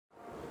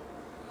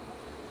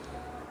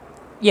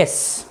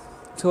Yes.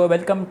 So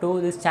welcome to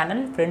this channel,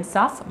 Friends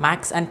of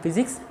Max and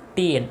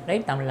Physics.tn,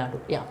 right? Tamil Nadu.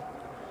 Yeah.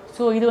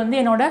 So இது வந்து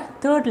என்னோட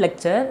third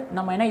lecture.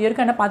 நம்ம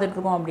என்ன பார்த்துட்டு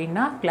இருக்கோம்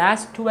அப்படின்னா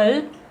class 12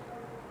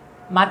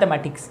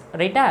 mathematics,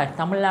 ரைட்டா?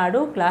 Tamil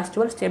Nadu class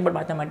 12 stable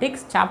mathematics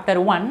chapter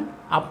 1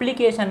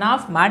 application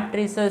of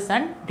matrices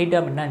and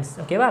determinants.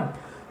 ஓகேவா?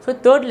 So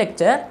third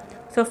lecture.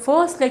 So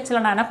first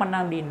லெக்சரில் நான் என்ன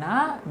பண்ணேன் அப்படின்னா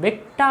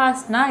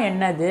வெக்டார்ஸ்னால்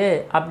என்னது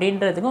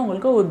அப்படின்றதுக்கு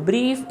உங்களுக்கு ஒரு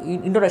ப்ரீஃப்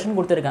இன்ட்ரோடக்ஷன்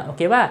கொடுத்துருக்கேன்.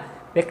 ஓகேவா?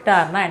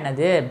 வெக்டார்னால்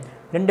என்னது,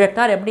 ரெண்டு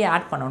வெக்டார் எப்படி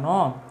ஆட்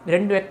பண்ணணும்,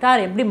 ரெண்டு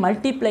வெக்டார் எப்படி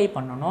மல்டிப்ளை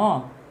பண்ணணும்,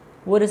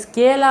 ஒரு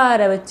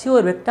ஸ்கேலாரை வச்சு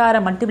ஒரு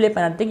வெக்டாரை மல்டிப்ளை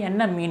பண்ணுறதுக்கு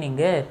என்ன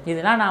மீனிங்கு,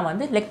 இதெல்லாம் நான்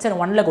வந்து லெக்சர்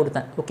 1ல்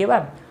கொடுத்தேன். ஓகேவா?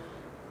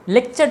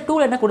 லெக்சர்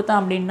 2ல் என்ன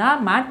கொடுத்தேன் அப்படின்னா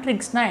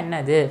மேட்ரிக்ஸ்னால்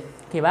என்னது,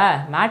 ஓகேவா?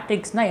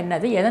 மேட்ரிக்ஸ்னால்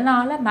என்னது,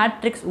 எதனால்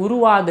மேட்ரிக்ஸ்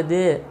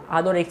உருவாகுது,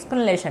 அதோட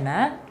எக்ஸ்ப்ளனேஷனை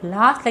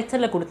லாஸ்ட்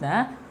லெக்சரில்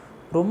கொடுத்தேன்.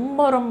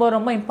 ரொம்ப ரொம்ப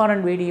ரொம்ப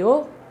இம்பார்ட்டன்ட் வீடியோ.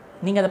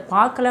 நீங்கள் அதை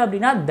பார்க்கல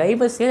அப்படின்னா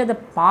தயவுசெய்து அதை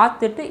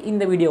பார்த்துட்டு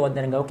இந்த வீடியோ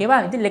வந்துடுங்க. ஓகேவா?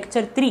 இது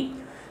லெக்சர் 3.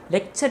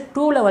 லெக்சர்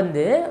 2ல்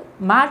வந்து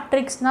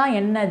மேட்ரிக்ஸ்னால்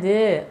என்னது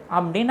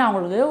அப்படின்னு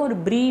அவங்களுக்கு ஒரு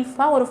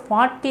ப்ரீஃபாக ஒரு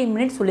 40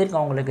 மினிட்ஸ்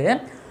சொல்லியிருக்கேன் உங்களுக்கு.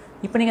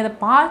 இப்போ நீங்கள் அதை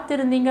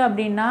பார்த்துருந்தீங்க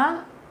அப்படின்னா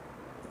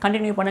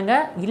கண்டினியூ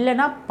பண்ணுங்கள்,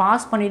 இல்லைனா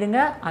பாஸ்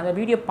பண்ணிவிடுங்க, அந்த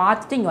வீடியோ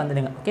பார்த்துட்டு இங்கே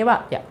வந்துடுங்க. ஓகேவா?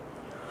 யா.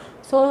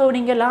 ஸோ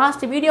நீங்கள்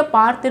லாஸ்ட் வீடியோ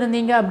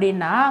பார்த்துருந்தீங்க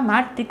அப்படின்னா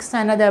மேட்ரிக்ஸ்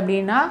என்னது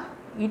அப்படின்னா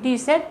இட்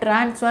இஸ் எ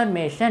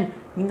டிரான்ஸ்ஃபர்மேஷன்.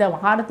 இந்த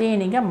வார்த்தையை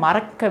நீங்கள்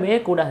மறக்கவே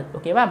கூடாது.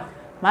 ஓகேவா?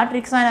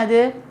 மேட்ரிக்ஸ்னால் என்னது,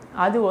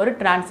 அது ஒரு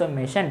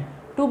டிரான்ஸ்ஃபர்மேஷன்.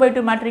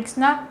 2x2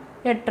 மேட்ரிக்ஸ்னால்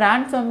எ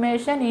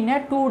டிரான்ஸ்ஃபர்மேஷன் இன் எ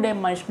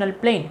 2-dimensional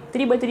plane.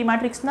 3x3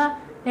 மேட்ரிக்ஸ்னால்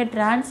எ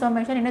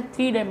டிரான்ஸ்ஃபர்மேஷன் இன் எ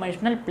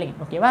 3-dimensional plane.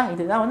 ஓகேவா?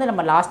 இதுதான் வந்து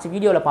நம்ம லாஸ்ட்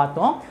வீடியோவில்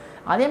பார்த்தோம்.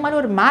 அதே மாதிரி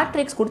ஒரு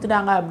மேட்ரிக்ஸ்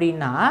கொடுத்துட்டாங்க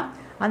அப்படின்னா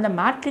அந்த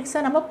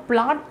மேட்ரிக்ஸை நம்ம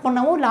பிளாட்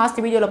பண்ணவும் லாஸ்ட்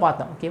வீடியோவில்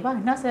பார்த்தோம். ஓகேவா?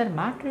 என்ன சார்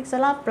மேட்ரிக்ஸ்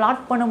எல்லாம்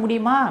பிளாட் பண்ண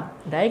முடியுமா,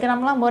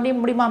 டயக்ராம்லாம் வரைய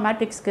முடியுமா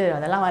மேட்ரிக்ஸ்க்கு,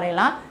 அதெல்லாம்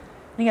வரையலாம்.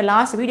 நீங்கள்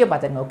லாஸ்ட் வீடியோ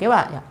பார்த்துருங்க.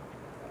 ஓகேவா?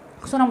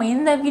 ஸோ நம்ம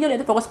இந்த வீடியோவில்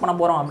எது ஃபோக்கஸ் பண்ண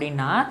போகிறோம்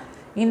அப்படின்னா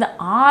இந்த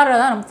 6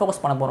 தான் நம்ம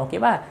ஃபோக்கஸ் பண்ண போகிறோம்.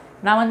 ஓகேவா?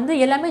 நான் வந்து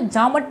எல்லாமே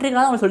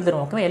ஜாமெட்ரிக்கலாக தான் உங்களுக்கு சொல்லி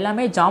தருவேன். ஓகேவா?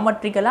 எல்லாமே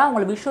ஜாமெட்ரிக்கலாக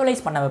உங்களை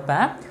விஷுவலைஸ் பண்ண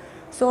வைப்பேன்.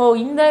 ஸோ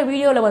இந்த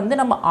வீடியோவில் வந்து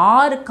நம்ம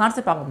 6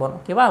 கான்செப்ட் பார்க்க போகிறோம்.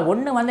 ஓகேவா?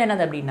 ஒன்று வந்து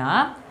என்னது அப்படின்னா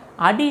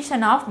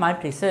அடிஷன் ஆஃப்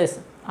மேட்ரிசஸ்.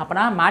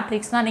 அப்போனா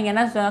மேட்ரிக்ஸ்னால் நீங்கள்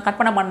என்ன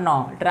கட்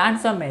பண்ணணும்,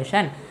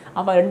 டிரான்ஸ்ஃபர்மேஷன்.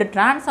 அப்போ ரெண்டு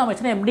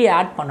டிரான்ஸ்ஃபர்மேஷனை எப்படி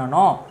ஆட்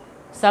பண்ணணும்,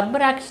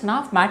 சப்ராக்ஷன்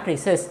ஆஃப்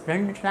மேட்ரிசஸ்,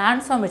 ரெண்டு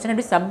டிரான்ஸ்ஃபர்மேஷனை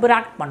எப்படி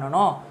சப்ராக்ட்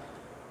பண்ணணும்,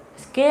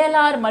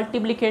 ஸ்கேலார்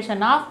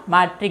மல்டிப்ளிகேஷன் ஆஃப்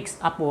மேட்ரிக்ஸ்.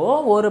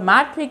 அப்போது ஒரு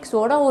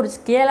மேட்ரிக்ஸோட ஒரு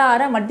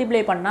ஸ்கேலாரை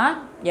மல்டிப்ளை பண்ணால்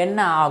என்ன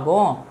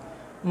ஆகும்,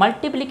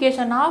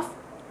 multiplication of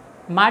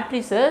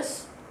matrices,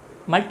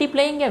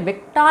 multiplying a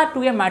vector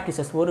to a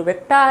matrices. ஒரு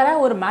வெக்டாரை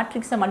ஒரு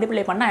மேட்ரிக்ஸை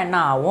மல்டிப்ளை பண்ணால் என்ன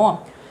ஆகும்,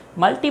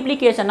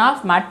 மல்டிப்ளிகேஷன்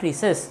ஆஃப்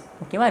மேட்ரிசஸ்.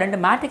 ஓகேவா? ரெண்டு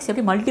மேட்ரிக்ஸ்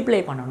எப்படி மல்டிப்ளை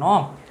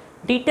பண்ணணும்,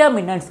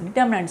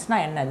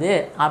 டிட்டர்மினன்ட்ஸ்னால் என்னது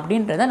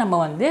அப்படின்றத நம்ம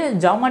வந்து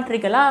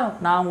ஜாமெட்ரிக்கலாக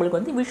நான் உங்களுக்கு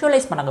வந்து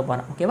விஷுவலைஸ் பண்ண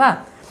போகிறேன். ஓகேவா?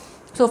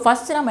 ஸோ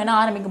ஃபஸ்ட்டு நம்ம என்ன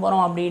ஆரம்பிக்க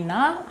போகிறோம் அப்படின்னா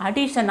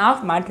அடிஷன்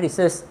ஆஃப்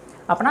மேட்ரிசஸ்.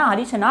 அப்படின்னா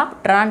அடிஷன் ஆஃப்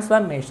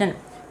டிரான்ஸ்ஃபர்மேஷன்.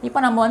 இப்போ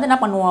நம்ம வந்து என்ன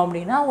பண்ணுவோம்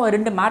அப்படின்னா ஒரு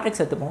ரெண்டு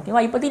மேட்ரிக்ஸ் எடுத்துப்போம்.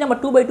 ஓகேவா? இப்போதைக்கு நம்ம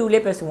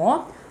 2x2லேயே பேசுவோம்,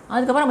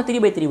 அதுக்கப்புறம் நம்ம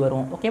 3x3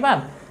 வரும். ஓகேவா?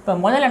 இப்போ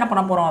முதல்ல என்ன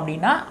பண்ண போகிறோம்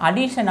அப்படின்னா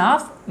addition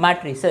of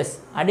matrices.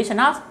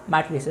 Addition of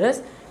matrices.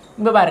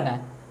 இப்போ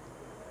பாருங்கள்,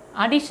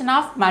 அடிஷன்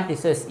ஆஃப்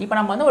மேட்ரிசஸ். இப்போ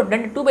நம்ம வந்து ஒரு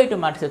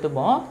 2x2 மேட்ரிக்ஸ்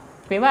எடுத்துப்போம்.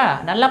 ஓகேவா?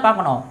 நல்லா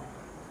பார்க்கணும்.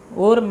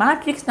 ஒரு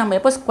மேட்ரிக்ஸ் நம்ம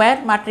எப்போ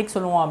ஸ்கொயர் மேட்ரிக்ஸ்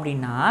சொல்லுவோம்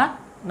அப்படின்னா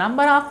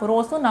நம்பர் ஆஃப்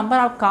ரோஸும்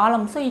நம்பர் ஆஃப்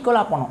காலம்ஸும்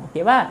ஈக்குவலாக போகணும்.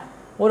 ஓகேவா?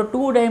 ஒரு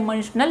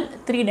 2-dimensional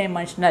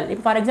 3-dimensional.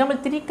 இப்போ ஃபார் எக்ஸாம்பிள்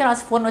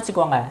 3x4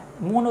 வச்சுக்கோங்க,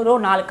 3 ரோ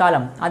 4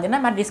 காலம். அது என்ன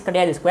மேட்ரிக்ஸ்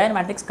கிடையாது, ஸ்கொயர்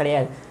மேட்ரிக்ஸ்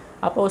கிடையாது.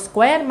 அப்போது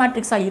ஸ்கொயர்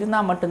மேட்ரிக்ஸாக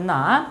இருந்தால்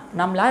மட்டும்தான்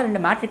நம்மளால் ரெண்டு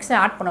மேட்ரிக்ஸை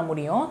ஆட் பண்ண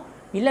முடியும்,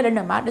 இல்லை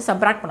ரெண்டு மேட்ரிக்ஸ்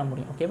சப்ராக்ட் பண்ண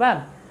முடியும். ஓகேவா?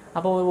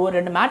 அப்போது ஒரு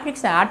ரெண்டு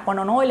மேட்ரிக்ஸை ஆட்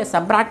பண்ணணும் இல்லை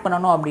சப்ராக்ட்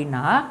பண்ணணும்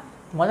அப்படின்னா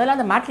முதல்ல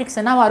அந்த மேட்ரிக்ஸ்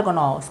என்னவாக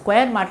இருக்கணும்,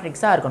 ஸ்கொயர்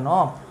மேட்ரிக்ஸாக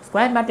இருக்கணும்.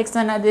 ஸ்கொயர் மேட்ரிக்ஸ்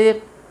என்னது,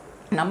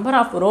 நம்பர்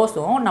ஆஃப்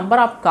ரோஸும்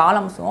நம்பர் ஆஃப்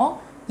காலம்ஸும்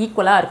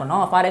ஈக்குவலாக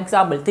இருக்கணும். For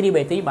example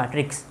 3x3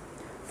 matrix,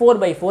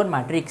 4x4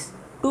 matrix,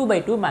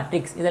 2x2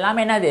 matrix,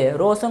 இதெல்லாமே என்னது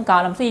ரோஸும்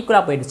காலம்ஸும்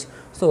ஈக்குவலாக போயிடுச்சு.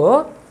 ஸோ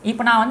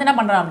இப்போ நான் வந்து என்ன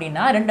பண்ணுறேன்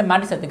அப்படின்னா ரெண்டு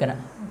மேட்ரிக்ஸ்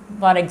எடுத்துக்கிறேன்.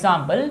 ஃபார்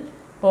எக்ஸாம்பிள்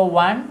இப்போ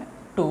 1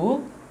 2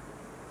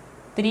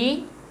 3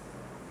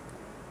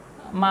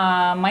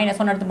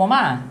 -1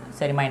 எடுத்துப்போமா,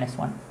 சரி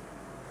 -1.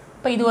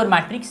 இப்போ இது ஒரு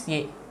மேட்ரிக்ஸ்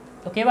ஏ.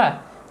 ஓகேவா?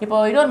 இப்போ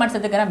இது ஒரு மேட்ரிக்ஸ்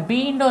எடுத்துக்கிறேன்,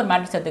 பின்ற ஒரு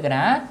மேட்ரிக்ஸ்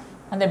எடுத்துக்கிறேன்.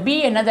 அந்த பி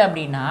என்னது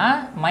அப்படின்னா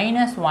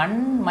 -1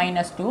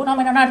 -2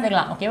 நம்ம என்னென்னா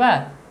எடுத்துக்கலாம். ஓகேவா?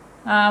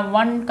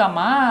 1,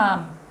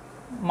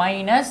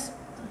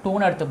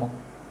 -2ன்னு எடுத்துப்போம்.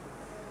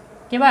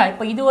 ஓகேவா?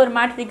 இப்போ இது ஒரு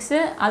மேட்ரிக்ஸு,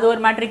 அது ஒரு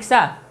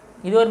மேட்ரிக்ஸா,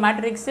 இது ஒரு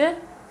மேட்ரிக்ஸு,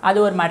 அது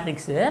ஒரு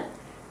மேட்ரிக்ஸு.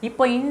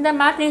 இப்போ இந்த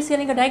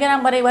மேட்ரிக்ஸ்க்கு நீங்கள்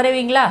டயக்ராம்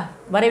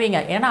வரைவீங்க.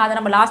 ஏன்னா அதை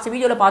நம்ம லாஸ்ட்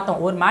வீடியோவில்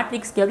பார்த்தோம், ஒரு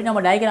மேட்ரிக்ஸ்க்கு எப்படி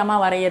நம்ம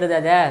டயக்ராமாக வரைகிறது.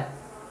 அதை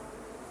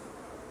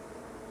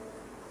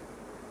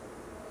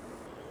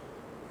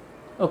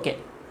ஓகே,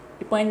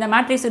 இப்போ இந்த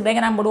மேட்ரிக்ஸுக்கு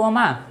டயக்ராம்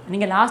போடுவோமா.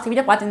 நீங்கள் லாஸ்ட்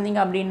வீடியோ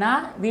பார்த்துருந்தீங்க அப்படின்னா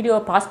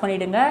வீடியோவை பாஸ்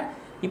பண்ணிவிடுங்க.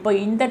 இப்போ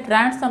இந்த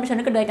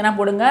டிரான்ஸ்ஃபர்மேஷனுக்கு டயக்ராம்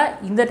போடுங்க,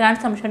 இந்த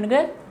டிரான்ஸ்ஃபர்மேஷனுக்கு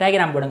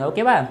டயக்ராம் போடுங்க.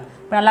 ஓகேவா?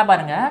 இப்போ நல்லா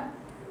பாருங்கள்,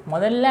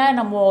 முதல்ல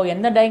நம்ம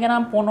எந்த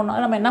டயக்ராம்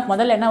போடணுன்னாலும் நம்ம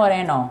முதல்ல என்ன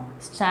வரையணும்,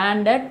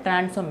 ஸ்டாண்டர்ட்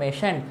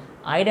டிரான்ஸ்ஃபர்மேஷன்,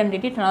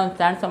 ஐடென்டிட்டி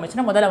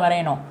டிரான்ஸ்ஃபர்மேஷனை முதல்ல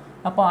வரையணும்.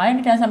 அப்போ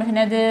ஐடென்டிட்டி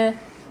ட்ரான்ஸ்ஃபார்மேஷன் எது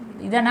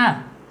இதானா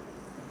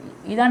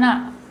இதானா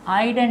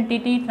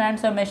ஐடென்டிட்டி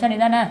ட்ரான்ஸ்ஃபார்மேஷன்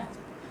இதானே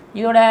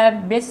இதோட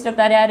பேசிஸ்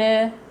வெக்டார் யார்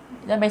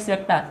இதான் பேசிஸ்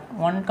வெக்டார்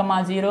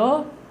 1,0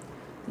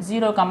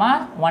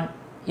 0,1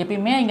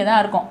 எப்பயுமே இங்கே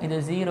தான் இருக்கும் இது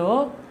 0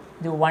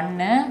 இது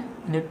 1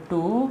 இது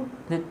 2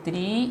 இது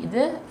 3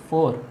 இது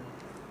 4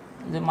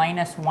 இது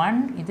 -1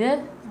 இது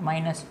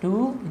 -2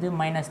 இது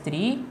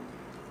 -3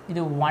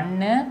 இது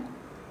 1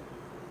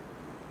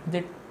 இது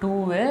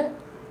 2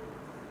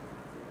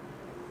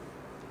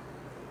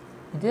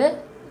 இது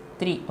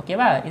 3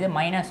 ஓகேவா இது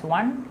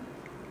 -1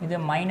 இது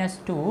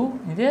 -2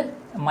 இது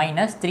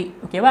 -3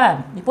 ஓகேவா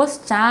இப்போ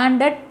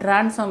ஸ்டாண்டர்ட்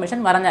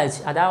ட்ரான்ஸ்ஃபார்மேஷன்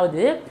வரைஞ்சாச்சு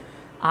அதாவது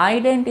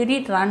ஐடென்டிட்டி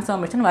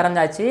ட்ரான்ஸ்ஃபார்மேஷன்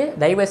வரைஞ்சாச்சு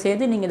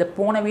தயவுசெய்து நீங்கள் இதை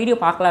போன வீடியோ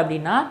பார்க்கல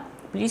அப்படின்னா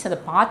ப்ளீஸ் அதை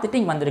பார்த்துட்டு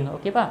இங்கே வந்துடுங்க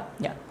ஓகேவா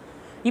யா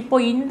இப்போ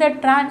இந்த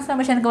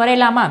ட்ரான்ஸ்ஃபார்மேஷனுக்கு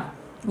வரையலாமா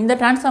இந்த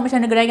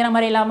ட்ரான்ஸ்ஃபார்மேஷனுக்கு டயக்ராம்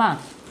வரையலாமா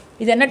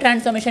இது என்ன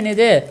ட்ரான்ஸ்ஃபார்மேஷன்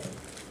இது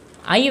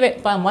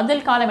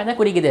முதல் காலம் எதை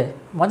குறிக்குது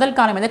முதல்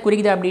காலம் எதை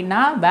குறிக்குது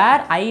அப்படின்னா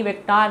வேர் ஐ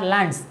வெக்டார்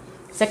லேண்ட்ஸ்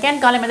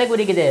செகண்ட் காலம் எதை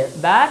குறிக்குது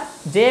வேர்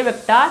ஜே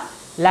வெக்டார்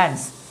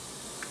லேண்ட்ஸ்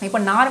இப்போ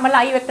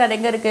நார்மலாக ஐ வெக்டார்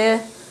எங்கே இருக்குது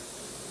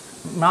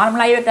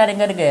நார்மலாக ஐ வெக்டார்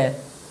எங்கே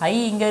இருக்குது ஐ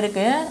இங்கே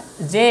இருக்குது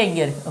ஜே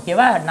இங்கே இருக்குது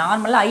ஓகேவா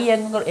நார்மலாக ஐ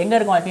எங்கே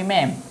இருக்கும்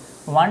எப்பயுமே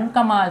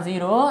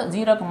 1,0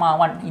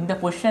 0,1 இந்த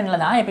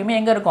பொசிஷனில் தான் எப்பயுமே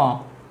எங்கே இருக்கும்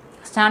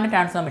ஸ்டாண்டர்ட்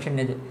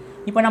ட்ரான்ஸ்ஃபார்மேஷன் இது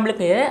இப்போ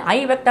நம்மளுக்கு ஐ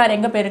வெக்டார்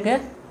எங்கே போயிருக்கு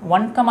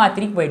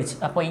 1,3 போயிடுச்சு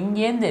அப்போ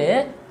இங்கேருந்து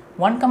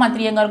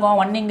 1,3 எங்கே இருக்கும்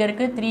 1 இங்கே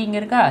இருக்குது 3 இங்கே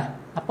இருக்கா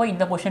அப்போ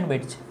இந்த பொசிஷன்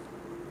போயிடுச்சு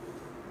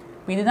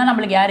இப்போ இதுதான்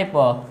நம்மளுக்கு யார்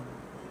இப்போது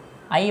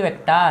ஐ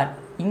வெக்டார்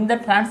இந்த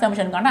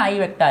ட்ரான்ஸ்ஃபார்மேஷனுக்கான ஐ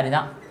வெக்டார்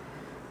தான்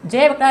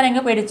ஜே வெக்டார்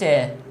எங்கே போயிடுச்சு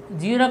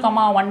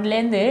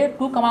 0,1லேருந்து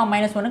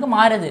 2,-1க்கு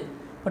மாறுது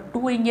இப்போ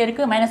 2 இங்கே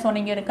இருக்குது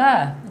 -1 இங்கே இருக்கா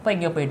இப்போ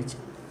இங்கே போயிடுச்சு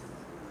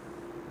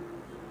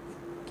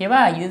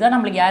ஓகேவா இதுதான்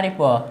நம்மளுக்கு யார்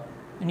இப்போது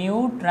நியூ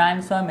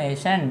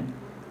ட்ரான்ஸ்ஃபார்மேஷன்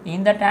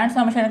இந்த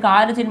ட்ரான்ஸ்ஃபார்மேஷனுக்கு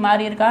ஆரிஜின்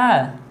மாறி இருக்கா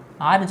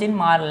ஆரிஜின்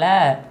மாறல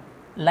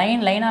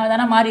லைனாக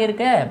தானே மாறி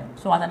இருக்கு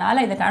ஸோ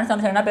அதனால் இந்த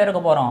ட்ரான்ஸ்ஃபார்மேஷன் என்ன பேர்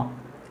இருக்க போகிறோம்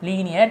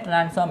லீனியர்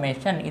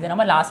ட்ரான்ஸ்ஃபார்மேஷன் இதை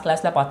நம்ம லாஸ்ட்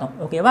கிளாஸில் பார்த்தோம்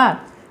ஓகேவா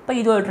இப்போ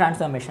இது ஒரு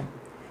ட்ரான்ஸ்ஃபார்மேஷன்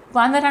இப்போ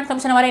அந்த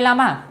ட்ரான்ஸ்ஃபார்மேஷன்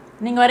வரையலாமா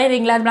நீங்கள்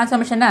வரைகிறீங்களா அந்த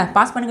ட்ரான்ஸ்ஃபார்மேஷனை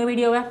பாஸ் பண்ணுங்கள்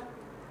வீடியோவை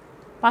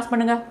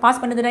பாஸ்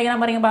பண்ணிட்டு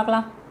டயக்ராம் வரைங்க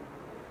பார்க்கலாம்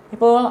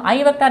இப்போது ஐ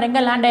வெக்டார்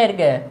எங்கே லேண்ட்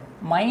ஆகிருக்கு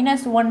 -1,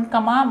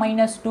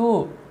 -2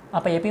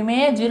 அப்போ எப்பயுமே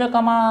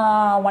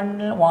 0,1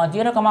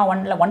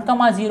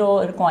 1,0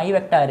 இருக்கும் ஐ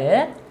வெக்டாரு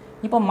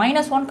இப்போ -1,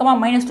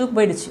 -2க்கு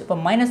போயிடுச்சு இப்போ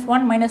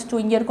 -1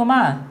 -2 இங்கே இருக்குமா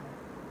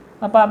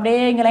அப்போ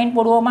அப்படியே இங்கே லைன்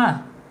போடுவோமா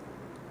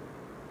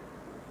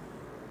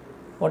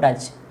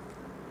போட்டாச்சு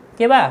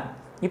ஓகேவா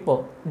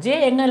இப்போது ஜே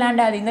எங்கே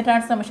லேண்ட் ஆகுது இந்த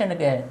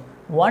ட்ரான்ஸ்ஃபார்மேஷனுக்கு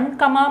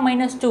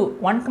 1,-2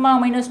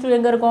 1,-2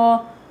 எங்கே இருக்கும்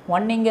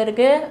 1 இங்கே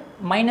இருக்குது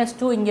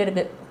 -2 இங்கே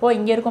இருக்குது இப்போது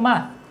இங்கே இருக்குமா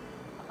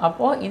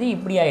அப்போது இது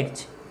இப்படி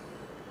ஆயிடுச்சு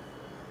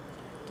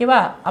ஓகேவா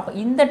அப்போ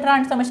இந்த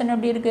ட்ரான்ஸ்ஃபார்மேஷன்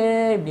எப்படி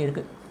இருக்குது இப்படி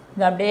இருக்குது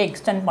இது அப்படியே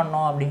எக்ஸ்டெண்ட்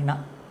பண்ணோம் அப்படின்னா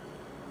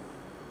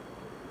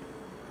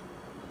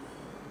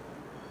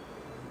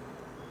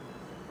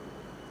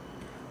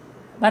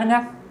பாருங்க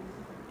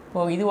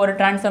இப்போது இது ஒரு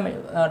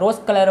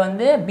ரோஸ் கலர்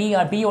வந்து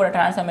பியோட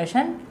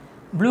ட்ரான்ஸ்ஃபார்மேஷன்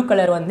ப்ளூ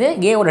கலர் வந்து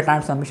ஏவோட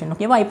ட்ரான்ஸ்ஃபார்மேஷன்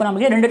ஓகேவா இப்போ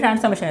நமக்கு 2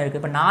 ட்ரான்ஸ்ஃபார்மேஷன்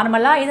இருக்குது இப்போ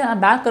நார்மலாக இது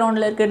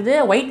பேக்ரவுண்டில் இருக்கிறது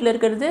ஒயிட்டில்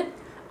இருக்கிறது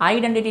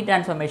ஐடென்டிட்டி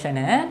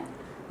ட்ரான்ஸ்ஃபார்மேஷனு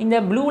இந்த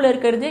ப்ளூவில்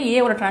இருக்கிறது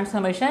ஏவோட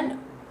ட்ரான்ஸ்ஃபார்மேஷன்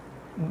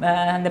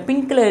அந்த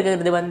பிங்க்கில்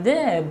இருக்கிறது வந்து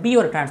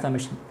பியோட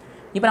ட்ரான்ஸ்ஃபார்மேஷன்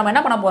இப்போ நம்ம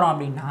என்ன பண்ண போகிறோம்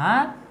அப்படின்னா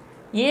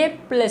ஏ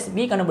ப்ளஸ்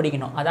பி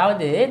கண்டுபிடிக்கணும்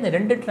அதாவது இந்த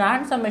 2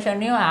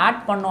 ட்ரான்ஸ்ஃபார்மேஷனையும்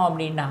ஆட் பண்ணோம்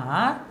அப்படின்னா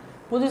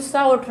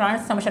புதுசாக ஒரு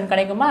ட்ரான்ஸ்ஃபார்மேஷன்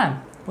கிடைக்குமா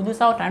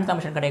புதுசாக ஒரு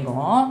ட்ரான்ஸ்ஃபார்மேஷன்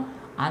கிடைக்கும்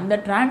அந்த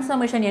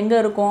ட்ரான்ஸ்ஃபார்மேஷன் எங்கே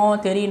இருக்கும்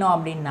தெரியணும்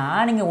அப்படின்னா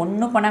நீங்கள்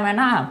ஒன்றும் பண்ண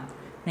வேணாம்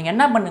நீங்கள்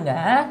என்ன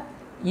பண்ணுங்கள்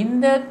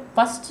இந்த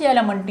ஃபஸ்ட்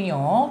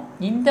எலமெண்ட்டையும்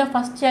இந்த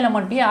ஃபஸ்ட்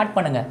எலமெண்ட்டையும் ஆட்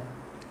பண்ணுங்கள்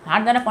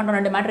ஆட் தானே பண்ணுறோம்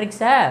 2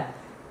 மேட்ரிக்ஸை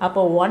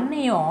அப்போ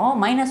 1ஐயும்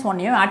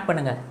 -1ஐயும் ஆட்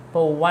பண்ணுங்கள் இப்போ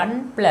 1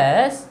 +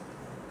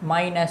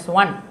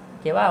 -1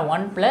 ஓகேவா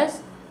 1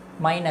 +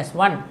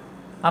 -1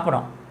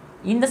 அப்புறம்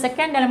இந்த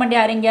செகண்ட் எலமெண்ட்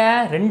யார் இங்கே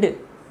 2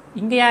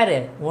 இங்கே யார்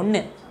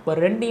 1 இப்போ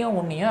 2ஐயும்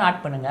 1ஐயும்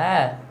ஆட்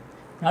பண்ணுங்கள்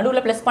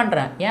நடுவில் ப்ளஸ்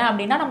பண்ணுறேன் ஏன்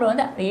அப்படின்னா நம்ம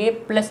வந்து a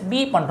 +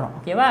 b பண்ணுறோம்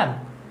ஓகேவா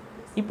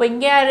இப்போ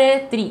இங்கே யார்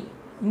 3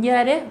 இங்கே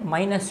யார்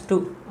 -2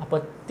 அப்போ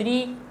 3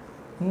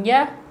 இங்கே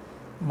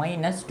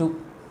 -2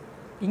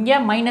 இங்கே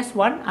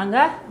 -1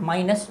 அங்கே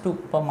 -2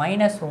 இப்போ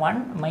 -1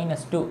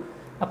 -2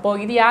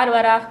 அப்போது இது யார்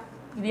வரா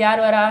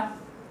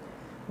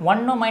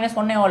 1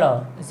 -1 எவ்வளோ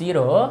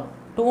 0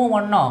 2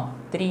 1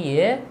 3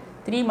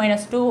 3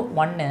 -2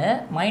 1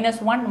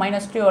 -1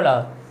 -2 எவ்வளோ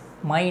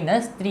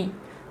 -3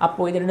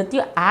 அப்போது இது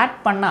ரெண்டுத்தையும் ஆட்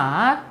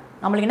பண்ணால்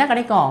நம்மளுக்கு என்ன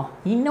கிடைக்கும்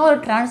இன்னொரு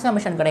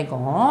ட்ரான்ஸ்ஃபார்மேஷன்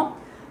கிடைக்கும்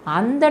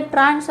அந்த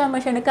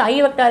ட்ரான்ஸ்ஃபார்மேஷனுக்கு ஐ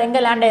வெக்டார்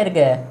எங்கே லேண்ட்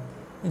ஆகிருக்கு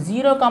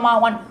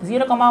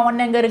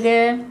 0,1 எங்கே இருக்குது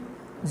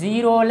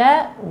 0ல்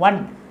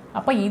 1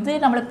 அப்போ இது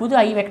நம்மளுக்கு புது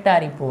ஐ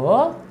வெக்டார்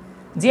இப்போது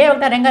ஜே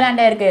வெக்டார் எங்கே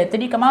லேண்ட் ஆகிருக்கு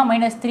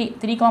 3,-3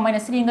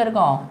 3,-3 எங்கே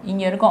இருக்கும்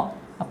இங்கே இருக்கும்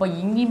அப்போ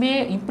இங்கேயுமே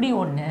இப்படி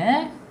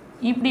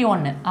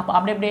ஒன்று அப்போ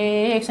அப்படியே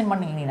எக்ஸ்டெண்ட்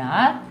பண்ணிங்கன்னா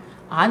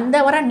அந்த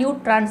வர நியூ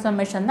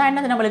ட்ரான்ஸ்ஃபார்மேஷன் தான்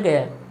என்னது நம்மளுக்கு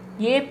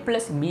a +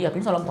 b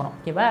அப்படின்னு சொல்ல போகிறோம்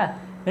ஓகேவா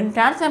ரெண்டு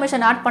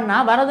டிரான்ஸ்ஃபார்மேஷன் ஆட்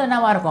பண்ணால் வரது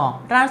என்னவாக இருக்கும்?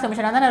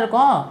 டிரான்ஸ்ஃபார்மேஷனாக தானே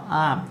இருக்கும்.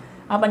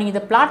 அப்போ நீங்கள்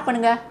இதை பிளாட்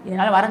பண்ணுங்கள்.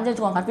 இதனால் வரைஞ்சி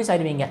வச்சுக்கோங்க, கன்ஃபியூஸ்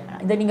ஆகிடுவீங்க.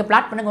 இதை நீங்கள்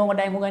பிளாட் பண்ணுங்கள்.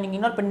 உங்கள் நீங்கள்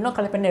இன்னொரு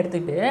கலர் பெண்ணை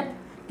எடுத்துக்கிட்டு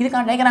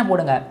இதுக்கான டயக்ராம்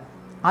போடுங்க.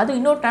 அது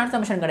இன்னொரு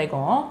டிரான்ஸ்ஃபார்மேஷன்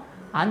கிடைக்கும்.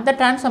 அந்த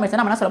டிரான்ஸ்ஃபார்மேஷன்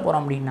நம்ம என்ன சொல்ல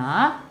போகிறோம் அப்படின்னா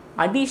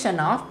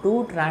அடிஷன் ஆஃப் டூ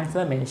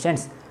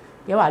டிரான்ஸ்ஃபார்மேஷன்ஸ்.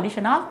 ஓகேவா?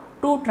 Addition of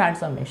two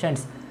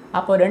டிரான்ஸ்ஃபார்மேஷன்ஸ்.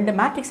 அப்போ ரெண்டு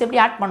மேட்ரிக்ஸ் எப்படி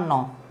ஆட்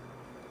பண்ணணும்?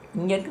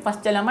 இங்கே இருக்க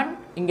ஃபஸ்ட் எலமெண்ட்,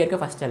 இங்கே இருக்க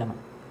ஃபஸ்ட்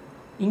எலமெண்ட்.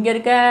 இங்கே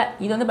இருக்க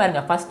இது வந்து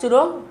பாருங்கள் ஃபஸ்ட்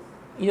ரோ,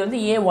 இது வந்து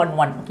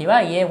A11. ஓகேவா?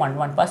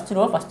 A11 ஃபஸ்ட்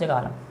ரோ ஃபஸ்ட்டு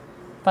காலம்,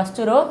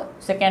 first row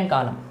second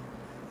column,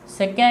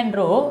 second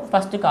row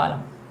first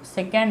காலம்,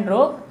 செகண்ட் ரோ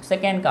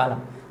செகண்ட்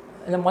காலம்.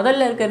 இது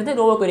முதல்ல இருக்கிறது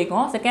ரோவை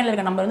குறிக்கும், செகண்டில்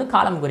இருக்க நம்பர் வந்து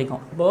காலம்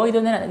குறிக்கும். இப்போது இது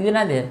வந்து இது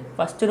என்னது?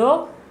 First row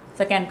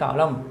second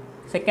column,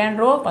 second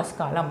row first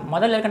காலம்.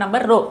 முதல்ல இருக்க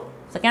நம்பர் ரோ,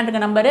 செகண்ட்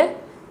இருக்க நம்பரு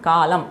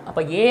காலம்.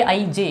 அப்போ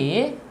ஏஐஜே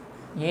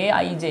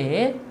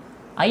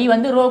ஐ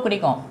வந்து ரோ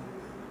குறிக்கும்,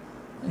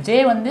 ஜே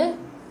வந்து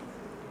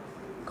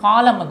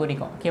காலம்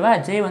குறிக்கும். ஓகேவா?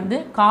 ஜே வந்து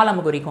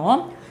காலம் குறிக்கும்.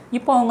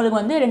 இப்போ உங்களுக்கு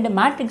வந்து ரெண்டு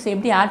மேட்ரிக்ஸ்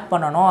எப்படி ஆட்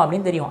பண்ணணும்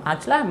அப்படின்னு தெரியும்.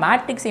 ஆக்சுவலாக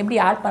மேட்ரிக்ஸ் எப்படி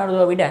ஆட்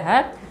பண்ணுறதை விட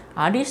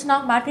அடிஷன்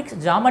ஆஃப் மேட்ரிக்ஸ்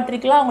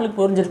ஜாமெட்ரிக்கலாக உங்களுக்கு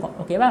புரிஞ்சிருக்கும்.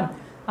 ஓகேவா?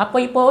 அப்போ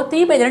இப்போது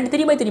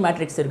 3x3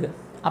 மேட்ரிக்ஸ் இருக்குது.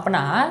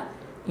 அப்படின்னா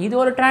இது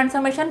ஒரு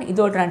டிரான்ஸ்ஃபார்மேஷன்,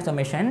 இது ஒரு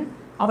டிரான்ஸ்ஃபார்மேஷன்.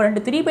 அப்போ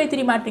ரெண்டு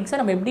 3x3 மேட்ரிக்ஸை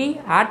நம்ம எப்படி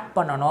ஆட்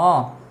பண்ணணும்?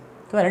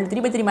 ஓகேவா? ரெண்டு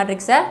 3x3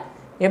 மேட்ரிக்ஸை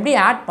எப்படி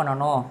ஆட்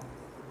பண்ணணும்?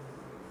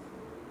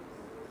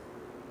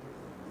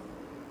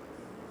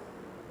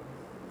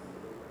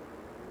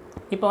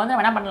 இப்போ வந்து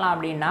நம்ம என்ன பண்ணலாம்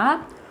அப்படின்னா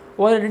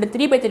ஒரு ரெண்டு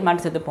 3x3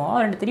 மேட்ரிக்ஸ் எடுத்துப்போம்.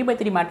 ரெண்டு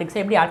 3x3 மேட்ரிக்ஸை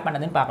எப்படி ஆட்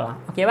பண்ணுறதுன்னு பார்க்கலாம்.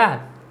 ஓகேவா?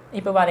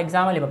 இப்போ ஃபார்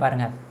எக்ஸாம்பிள் இப்போ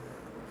பாருங்கள்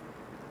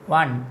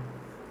 1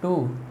 2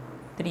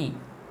 3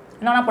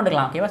 என்ன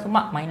போட்டுக்கலாம். ஓகேவா?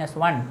 சும்மா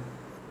 -1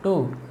 2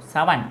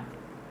 7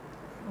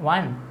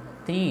 1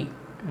 3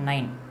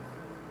 9.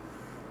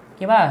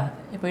 ஓகேவா?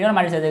 இப்போ இன்னொரு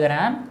மேட்ரிக்ஸ்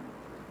எடுத்துக்கிறேன்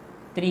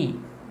 3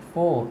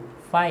 4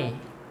 5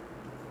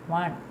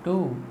 1 2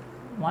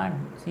 1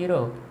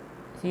 0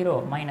 0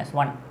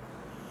 -1.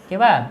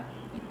 ஓகேவா?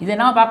 இது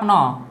என்ன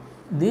பார்க்கணும்?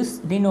 This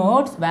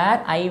denotes where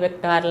I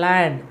vector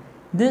land.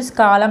 This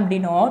column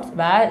denotes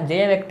where J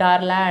vector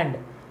land.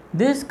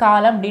 This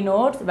column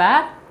denotes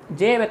where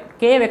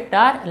K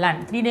vector land.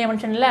 3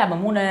 dimensionல அப்போ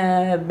 3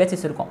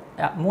 பேசிஸ் இருக்கும்,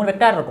 3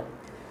 வெக்டார் இருக்கும்.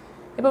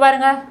 இப்போ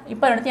பாருங்கள்,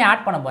 இப்போ ரெண்டுத்தையும்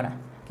ஆட் பண்ண போகிறேன்.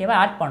 ஓகேவா?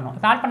 ஆட் பண்ணணும்.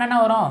 இப்போ ஆட் பண்ண என்ன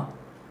வரும்?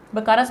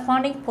 இப்போ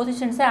கரஸ்பாண்டிங்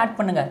பொசிஷன்ஸை ஆட்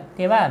பண்ணுங்கள்.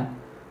 ஓகேவா?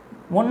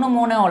 1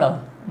 3 எவ்வளோ?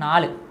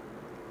 4.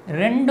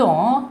 2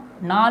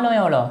 4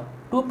 எவ்வளோ?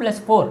 2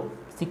 + 4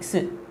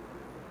 6.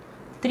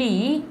 3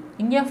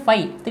 இங்கே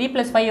 5. 3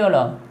 + 5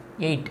 எவ்வளோ?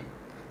 8.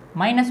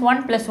 -1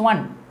 + 1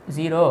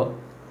 0.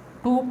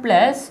 2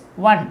 +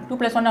 1 2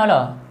 + 1 எவ்வளோ?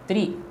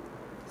 3.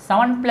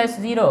 7 +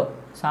 0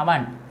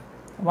 7.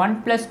 1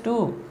 + 2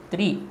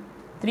 3.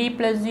 3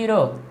 + 0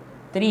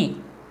 3.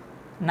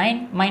 9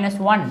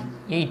 - 1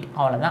 8.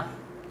 அவ்வளோதான்.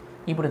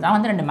 இப்படி தான்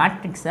வந்து ரெண்டு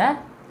மேட்ரிக்ஸை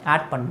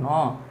ஆட்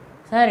பண்ணணும்.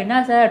 சார்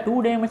என்ன சார்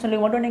 2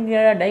 டைமென்ஷனுக்கு மட்டும்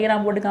நீங்கள்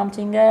டயக்ராம் போட்டு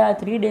காமிச்சிங்க,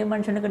 3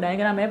 டைமென்ஷனுக்கு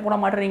டயக்ராமே போட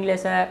மாட்டேறீங்களே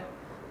சார்?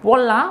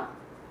 போடலாம்,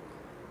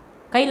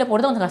 கையில்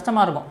போடுறது கொஞ்சம்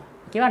கஷ்டமாக இருக்கும்.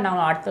 ஓகேவா? நான்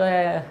அடுத்த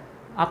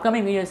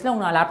அப்கமிங் வீடியோஸில்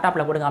உங்கள்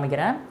லேப்டாப்பில் போட்டு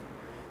காமிக்கிறேன்.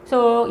 ஸோ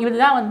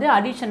இதுதான் வந்து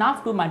அடிஷன்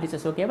ஆஃப் டூ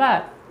மேட்ரிக்ஸஸ். ஓகேவா?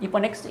 இப்போ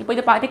நெக்ஸ்ட் இப்போ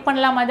இதை டிக்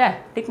பண்ணலாமா? இதை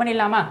டிக்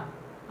பண்ணிடலாமா?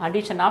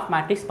 அடிஷன் ஆஃப்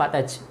மேட்ரிக்ஸ்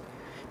பார்த்தாச்சு.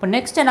 இப்போ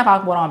நெக்ஸ்ட் என்ன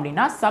பார்க்க போகிறோம்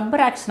அப்படின்னா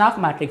சப்ராக்ஷன் ஆஃப்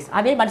மேட்ரிக்ஸ்.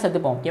 அதே மாதிரி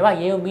சேர்த்துப்போம். ஓகேவா?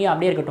 ஏவும் பி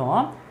அப்படியே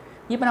இருக்கட்டும்.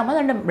 இப்போ நம்ம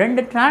வந்து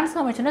ரெண்டு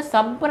டிரான்ஸ்ஃபார்மேஷனை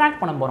சப்ராக்ட்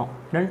பண்ண போகிறோம்.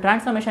 ரெண்டு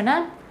டிரான்ஸ்ஃபார்மேஷனை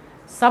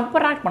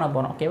சப்ராக்ட் பண்ண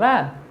போகிறோம். ஓகேவா?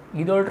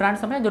 இது ஒரு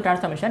டிரான்ஸ்ஃபார்மேஷன், இது ஒரு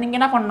டிரான்ஸ்ஃபார்மேஷன். நீங்கள்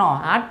என்ன பண்ணணும்?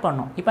 ஆட்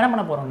பண்ணணும். இப்போ என்ன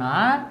பண்ண போகிறோம்னா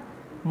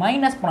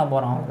மைனஸ் பண்ண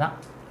போகிறோம். அவ்வளோதான்.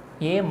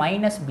 A -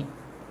 B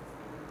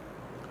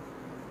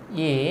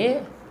A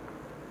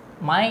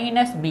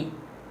 - B.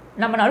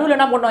 நம்ம நடுவில்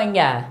என்ன போட்டோம்?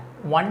 இங்கே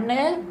 1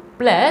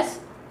 +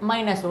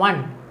 -1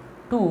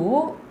 2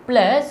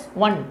 +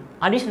 1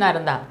 அடிஷனாக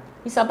இருந்தால்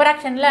இது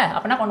சப்ராக்ஷனில்.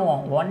 அப்போ என்ன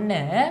பண்ணுவோம்?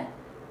 1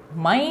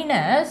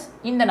 மைனஸ்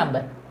இந்த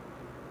நம்பர்,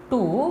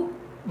 2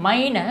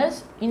 மைனஸ்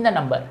இந்த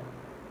நம்பர்,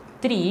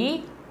 3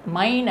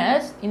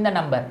 மைனஸ் இந்த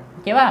நம்பர்.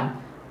 ஓகேவா?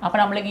 அப்போ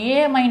நம்மளுக்கு A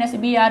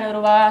 - B யார்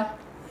வருவா?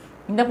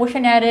 இந்த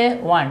பொசிஷன் யார்?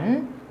 1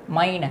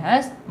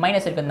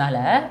 மைனஸ் இருக்கிறதுனால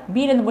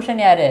பியில் இந்த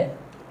பொசிஷன் யார்?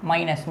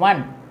 -1.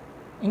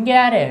 இங்கே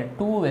யார்?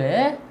 2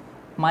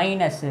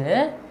 மைனஸு,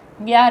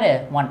 இங்கே யார்?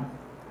 1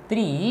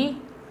 3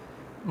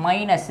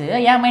 மைனஸு.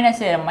 ஏன்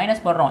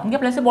மைனஸ் போடுறோம்? இங்கே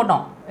ப்ளஸ்ஸு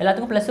போட்டோம்,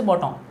 எல்லாத்துக்கும் ப்ளஸ்ஸு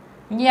போட்டோம்.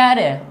 இங்கே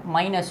யார்?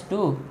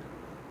 -2.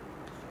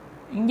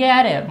 இங்கே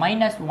யார்?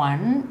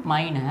 -1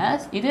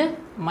 மைனஸ் இது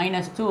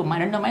 -2.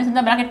 2 மைனஸ்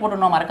இந்த ப்ராக்கெட்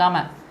போட்டுடணும்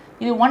மறக்காமல்.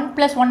 இது 1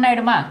 + 1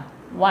 ஆகிடுமா?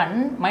 1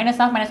 -1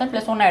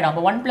 + 1 ஆகிடும்.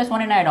 அப்போ 1 +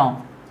 1 என்ன ஆகிடும்?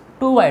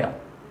 2 ஆகிடும்.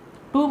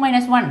 2 -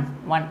 1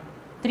 1.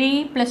 3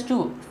 + 2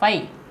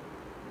 5.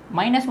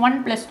 -1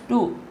 +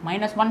 2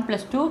 -1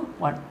 + 2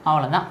 1.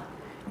 அவ்வளோதான்.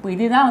 இப்போ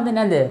இதுதான் வந்து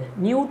என்னது?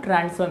 New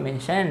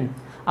transformation.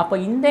 அப்போ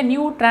இந்த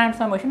நியூ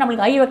டிரான்ஸ்ஃபார்மேஷன்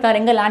நம்மளுக்கு I வெக்டார்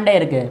எங்கே லேண்ட்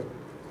ஆகிருக்கு?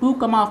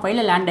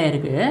 2,5ல் லேண்ட்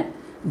ஆகிருக்கு.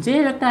 J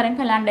வெக்டார்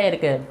எங்கே லேண்ட்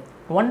ஆகிருக்கு?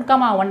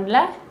 1,1ல்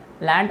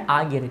லேண்ட்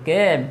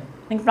ஆகியிருக்கு.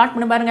 நீங்கள் பிளாட்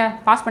பண்ணி பாருங்கள்,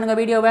 பாஸ் பண்ணுங்கள்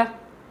வீடியோவை,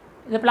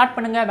 இதை பிளாட்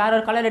பண்ணுங்கள், வேறு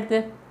ஒரு கலர் எடுத்து.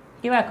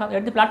 ஓகேவா?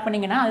 எடுத்து பிளாட்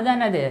பண்ணிங்கன்னா அதுதான்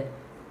என்னது?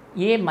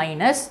 A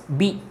 -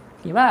 B.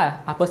 ஓகேவா?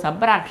 அப்போ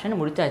சப்ராக்ஷன்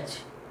முடிச்சாச்சு.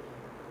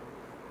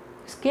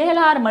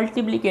 Scalar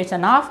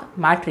multiplication of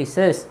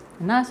matrices.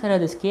 என்ன சார்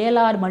அது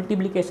ஸ்கேலார்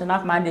மல்டிப்ளிகேஷன்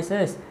ஆஃப்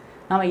மேட்ரிசஸ்?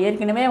 நம்ம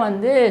ஏற்கனவே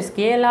வந்து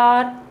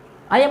ஸ்கேலார்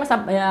அதே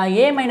மாதிரி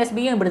ஏ மைனஸ்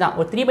பியும் இப்படி தான்.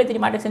 ஒரு 3/3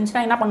 மேட்ரிக்ஸ்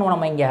இருந்துச்சுன்னா என்ன பண்ணுவோம்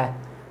நம்ம இங்கே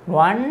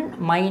 1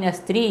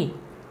 - 3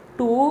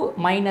 2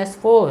 -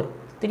 4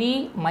 3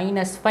 -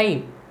 5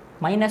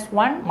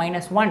 -1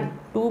 -1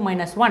 2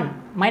 -1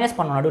 மைனஸ்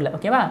பண்ணணும் நடுவில்.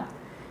 ஓகேவா?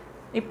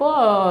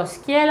 இப்போது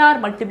ஸ்கேலார்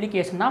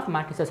மல்டிப்ளிகேஷன் ஆஃப்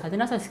மேட்ரிசஸ் அது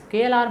என்ன சார்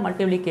ஸ்கேலார்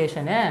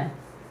மல்டிப்ளிகேஷனு?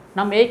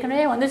 நம்ம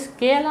ஏற்கனவே வந்து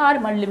ஸ்கேலார்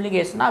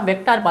மல்டிப்ளிகேஷனாக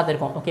வெக்டார்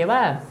பார்த்துருக்கோம். ஓகேவா?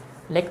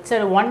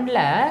 லெக்சர் 1ல்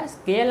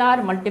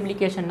ஸ்கேலார்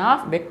மல்டிப்ளிகேஷன்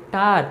ஆஃப்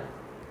வெக்டார்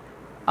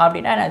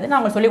அப்படின்னா என்னது நான்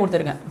உங்களுக்கு சொல்லி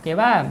கொடுத்துருக்கேன்.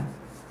 ஓகேவா?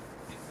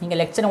 நீங்கள்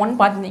லெக்சர் 1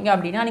 பார்த்துருந்தீங்க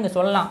அப்படின்னா நீங்கள்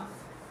சொல்லலாம்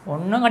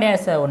ஒன்றும் கிடையாது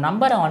சார், ஒரு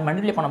நம்பரை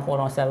மல்டிப்ளை பண்ண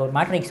போகிறோம் சார், ஒரு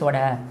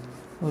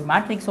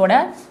மேட்ரிக்ஸோட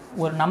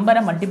ஒரு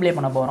நம்பரை மல்டிப்ளை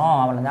பண்ண போகிறோம்,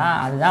 அவ்வளோதான்.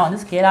 அதுதான்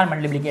வந்து ஸ்கேலார்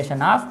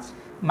மல்டிப்ளிகேஷன் ஆஃப்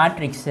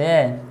மேட்ரிக்ஸு.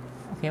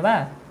 ஓகேவா?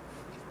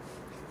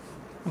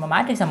 நம்ம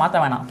மேட்ரிக்ஸை மாற்ற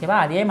வேணாம். ஓகேவா?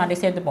 அதே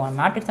மேட்ரிக்ஸை எடுத்துப்போம்.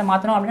 மேட்ரிக்ஸை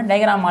மாற்றணும் அப்படின்னா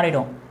டயக்ராம்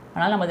மாறிடும்.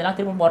 அதனால் நம்ம இதெல்லாம்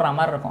திரும்ப போடுற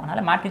மாதிரி இருக்கும்.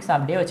 அதனால் மேட்ரிக்ஸை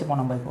அப்படியே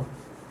வச்சுப்போம் நம்ம இப்போ.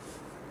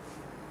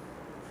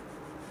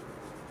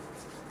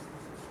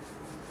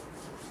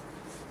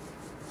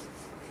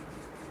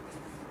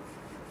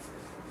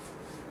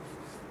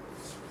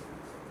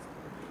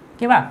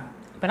 ஓகேவா?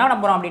 இப்போ என்ன பண்ண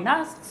போகிறோம் அப்படின்னா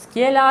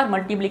scalar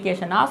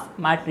multiplication of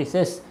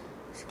matrices.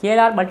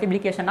 Scalar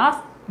multiplication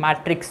of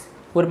matrix.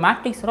 ஒரு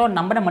மேட்ரிக்ஸோட ஒரு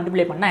நம்பரை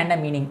மல்டிப்ளை பண்ணால் என்ன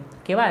மீனிங்?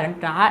 ஓகேவா?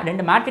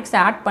 ரெண்டு மேட்ரிக்ஸை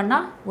ஆட்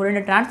பண்ணால் ஒரு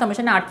 2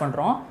 டிரான்ஸ்ஃபர்மேஷனை ஆட்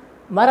பண்ணுறோம்,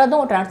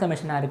 வரதும் ஒரு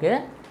டிரான்ஸ்ஃபர்மேஷனாக இருக்குது.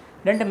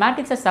 2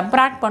 மேட்ரிக்ஸை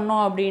சப்ராக்ட்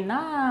பண்ணோம் அப்படின்னா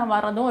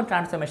வரதும் ஒரு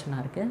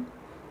டிரான்ஸ்ஃபர்மேஷனாக இருக்குது.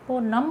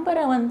 இப்போது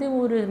நம்பரை வந்து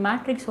ஒரு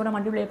மேட்ரிக்ஸோட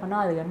மல்டிப்ளை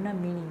பண்ணால் அது என்ன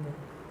மீனிங்கு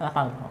அதான்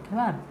பார்க்குறோம்.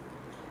 ஓகேவா?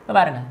 இப்போ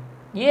பாருங்கள்,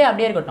 ஏ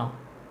அப்படியே இருக்கட்டும்.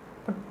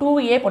 இப்போ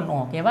 2a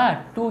பண்ணுவோம். ஓகேவா?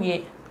 2a.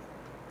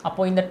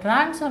 அப்போது இந்த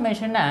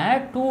டிரான்ஸ்ஃபர்மேஷனை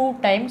 2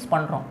 டைம்ஸ்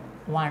பண்ணுறோம்.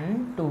 1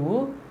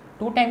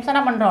 2 டைம்ஸ்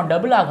என்ன பண்ணுறோம்?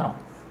 டபுள் ஆகிறோம்.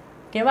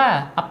 ஓகேவா?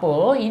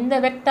 அப்போது இந்த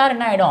வெக்டார்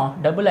என்ன ஆகிடும்?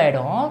 டபுள்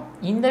ஆகிடும்.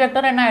 இந்த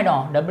வெக்டார் என்ன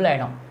ஆகிடும்? டபுள்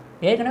ஆகிடும்.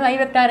 ஏற்கனவே ஐ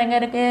வெக்டார் எங்கே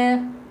இருக்குது?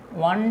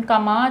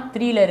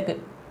 1,3ல்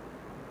இருக்குது.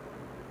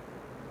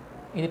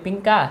 இது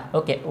பிங்கா?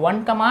 ஓகே.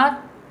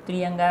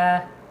 1,3 எங்கே?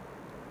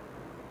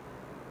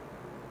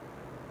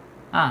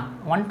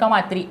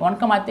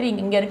 1,3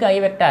 இங்கே இருக்குது ஐ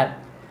வெக்டார்.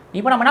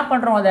 இப்போ நம்ம என்ன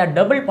பண்ணுறோம்? அதை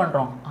டபுள்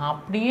பண்ணுறோம்.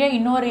 அப்படியே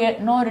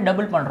இன்னொரு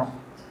டபுள் பண்ணுறோம்.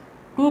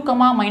 2,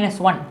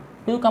 -1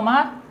 2,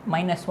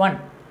 -1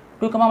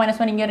 2,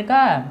 -1 இங்கே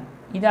இருக்கா?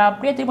 இதை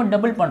அப்படியே திரும்ப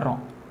டபுள் பண்ணுறோம்.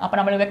 அப்போ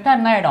நம்மளுக்கு வெக்டார்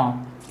என்ன ஆகிடும்?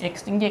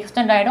 இங்கே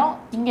எக்ஸ்டெண்ட் ஆகிடும்,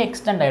 இங்கே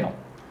எக்ஸ்டெண்ட் ஆகிடும்.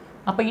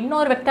 அப்போ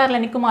இன்னொரு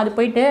வெக்டாரில் நிற்குமா? அது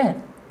போயிட்டு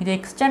இது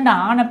எக்ஸ்டெண்ட்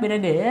ஆன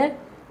பிறகு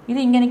இது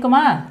இங்கே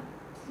நிற்குமா?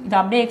 இதை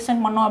அப்படியே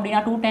எக்ஸ்டெண்ட் பண்ணோம்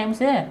அப்படின்னா 2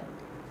 டைம்ஸு.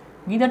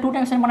 இதை 2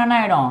 டைம்ஸ் பண்ணால் என்ன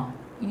ஆகிடும்?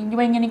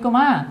 இங்கே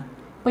நிற்குமா?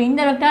 இப்போ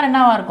இந்த வெக்டார்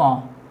என்னவாக இருக்கும்?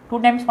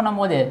 2 டைம்ஸ்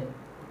பண்ணும்போது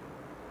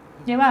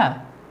ஓகேவா?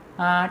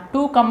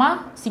 2,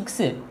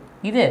 6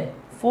 இது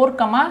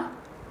 4,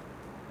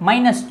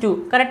 -2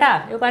 கரெக்டாக?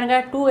 இப்போ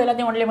பாருங்கள் 2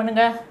 எல்லாத்தையும் ஒன்றிலே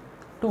பண்ணுங்கள்.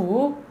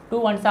 2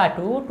 1s are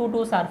 2 2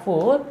 2s are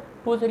 4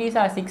 2 3s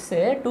are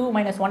 6 2 -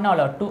 1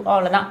 2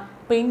 அவ்வளோதான்.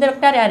 இப்போ இந்த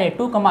வெக்டார் யார்?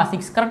 2,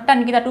 6 கரெக்டாக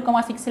நிற்கிதா? 2,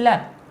 6 இல்லை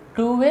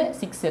 2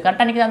 6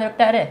 கரெக்டாக நிற்கிதா அந்த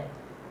வெக்டார்?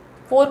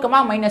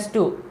 4,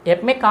 -2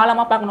 எப்பவுமே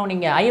காலமாக பார்க்கணும்.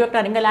 நீங்கள் ஐ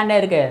வெக்டார் எங்கே லேண்ட்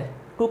ஆகிருக்கு?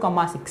 2,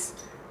 6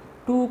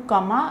 2,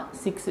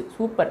 6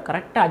 சூப்பர்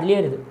கரெக்டாக அதுலேயே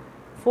இருக்குது.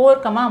 4,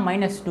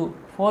 -2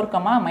 4,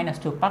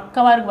 -2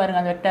 பக்கவாக இருக்குது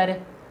பாருங்கள் அந்த வெக்டார்.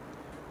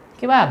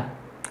 ஓகேவா?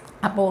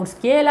 அப்போது ஒரு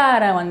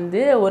ஸ்கேலாரை வந்து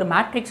ஒரு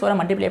மேட்ரிக்ஸோட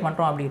மல்டிப்ளை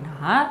பண்ணுறோம்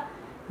அப்படின்னா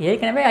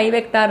ஏற்கனவே ஐ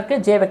வெக்டார்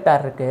இருக்குது, ஜே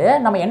வெக்டார் இருக்குது.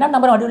 நம்ம என்ன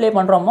நம்பரை மல்டிப்ளை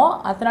பண்ணுறோமோ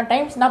அத்தனை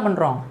டைம்ஸ் என்ன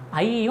பண்ணுறோம்?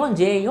 ஐயும்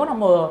ஜேயும்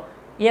நம்ம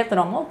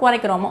ஏற்றுறோமோ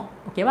குறைக்கிறோமோ.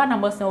 ஓகேவா?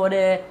 நம்ம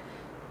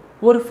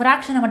ஒரு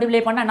ஃப்ராக்ஷனை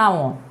மல்டிப்ளை பண்ணால் என்ன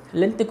ஆகும்?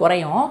 லென்த்து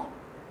குறையும்.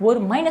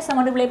 ஒரு மைனஸை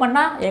மல்டிப்ளை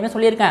பண்ணால் ஏற்கனவே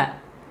சொல்லியிருக்கேன்,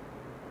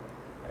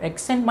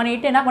 எக்ஸ்டெண்ட்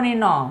பண்ணிவிட்டு என்ன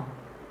பண்ணிடணும்?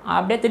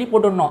 அப்படியே திருப்பி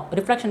போட்டுடணும்,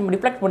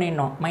 ரிஃப்ளெக்ட்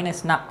பண்ணிடணும்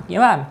மைனஸ்னா.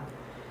 ஓகேவா?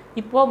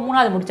 இப்போது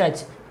 3வது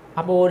முடிச்சாச்சு.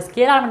 அப்போது ஒரு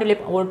ஸ்கேலார் மல்டிப்ளை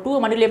ஒரு 2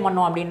 மல்டிப்ளை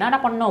பண்ணோம் அப்படின்னா என்ன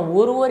பண்ணணும்?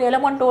 ஒரு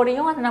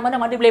எலமெண்ட்டோடையும் அந்த நம்பரை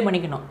மல்டிப்ளை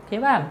பண்ணிக்கணும்.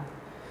 ஓகேவா?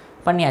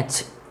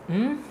 பண்ணியாச்சு.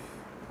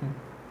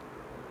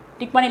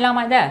 டிக்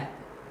பண்ணிடலாமா? இதை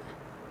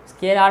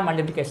ஸ்கேலார்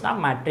மல்டிப்ளிகேஷன்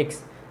ஆஃப்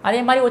மேட்ரிக்ஸ். அதே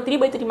மாதிரி ஒரு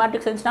 3/3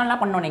 மேட்ரிக்ஸ் இருந்துச்சுன்னா என்ன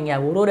பண்ணணும்?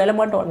 நீங்கள் ஒரு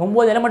எலமெண்ட்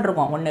 9 எலமெண்ட்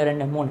இருக்கும். 1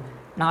 2 3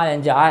 4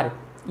 5 6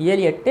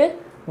 7 8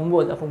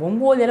 9. அப்போ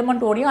 9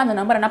 எலமெண்ட்டோடையும் அந்த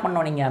நம்பர் என்ன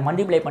பண்ணணும்? நீங்கள்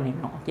மல்டிப்ளை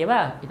பண்ணிடணும்.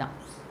 ஓகேவா? இதுதான்.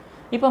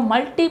 இப்போ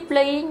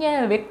multiplying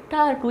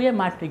vector to a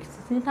matrix.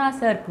 இதுதான்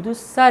சார்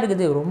புதுசாக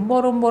இருக்குது, ரொம்ப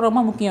ரொம்ப ரொம்ப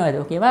முக்கியம்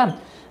இது. ஓகேவா?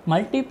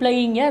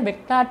 Multiplying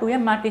vector to a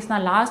matrix.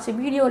 நான் லாஸ்ட்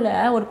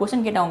வீடியோவில் ஒரு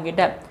கொஸ்டின் கேட்டேன்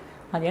உங்ககிட்ட.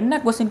 அது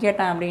என்ன கொஸ்டின்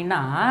கேட்டேன்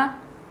அப்படின்னா,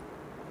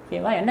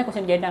 ஓகேவா, என்ன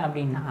கொஸ்டின் கேட்டேன்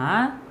அப்படின்னா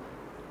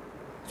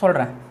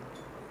சொல்கிறேன்.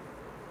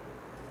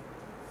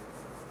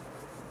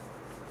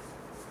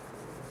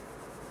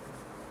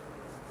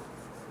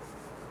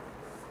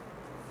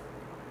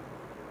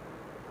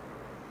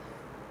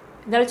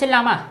 இதை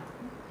அழிச்சிடலாமா?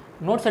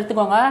 நோட்ஸ்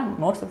எடுத்துக்கோங்க,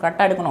 நோட்ஸ்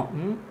கரெக்டாக எடுக்கணும்.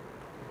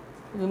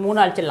 இது 3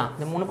 அழிச்சிடலாம்.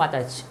 இது 3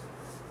 பார்த்தாச்சு.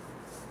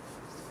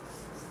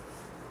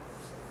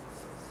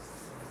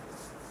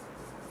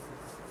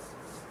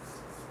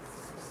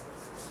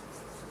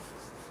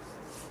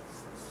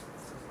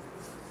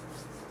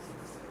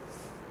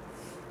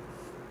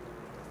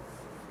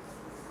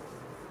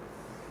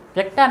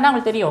 வெக்டார்னால்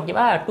உங்களுக்கு தெரியும்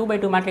ஓகேவா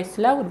 2x2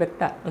 மேட்ரிக்ஸில் ஒரு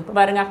வெக்டார் இப்போ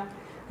பாருங்கள்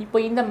இப்போ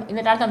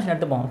இந்த ட்ரான்ஸ்ஃபார்மேஷன்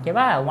எடுத்துப்போம்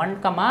ஓகேவா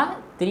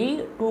 1,3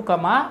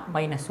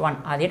 2,-1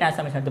 அதே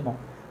ட்ரான்ஸ்ஃபார்மேஷன் எடுத்துப்போம்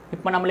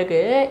இப்போ நம்மளுக்கு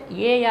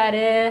ஏ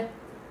யார்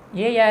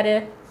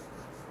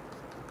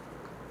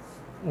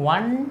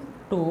 1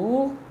 2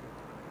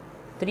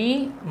 3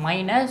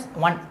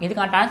 -1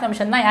 இதுக்கான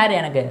ட்ரான்ஸ்ஃபார்மேஷன் தான் யார்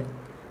எனக்கு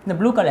இந்த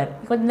ப்ளூ கலர்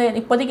இப்போ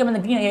இப்போதைக்கு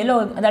இந்த க்ரீன் எல்லோ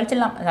அதை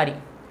அழிச்சிடலாம் சாரி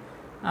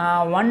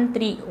 1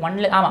 3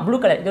 1 ஆமாம் ப்ளூ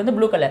கலர் இது வந்து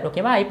ப்ளூ கலர்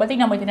ஓகேவா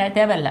இப்போதைக்கு நம்ம இது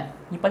தேவையில்லை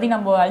இப்போதைக்கு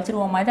நம்ம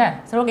அழிச்சிருவோமா இதை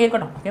சரி ஓகே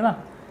இருக்கட்டும் ஓகேவா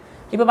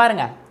இப்போ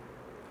பாருங்கள்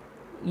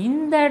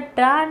இந்த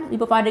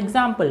இப்போ ஃபார்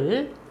எக்ஸாம்பிள்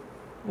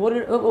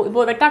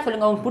இப்போ வெக்டார்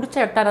சொல்லுங்கள் உங்களுக்கு பிடிச்ச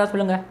வெக்டார் ஏதாவது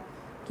சொல்லுங்கள்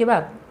ஓகேவா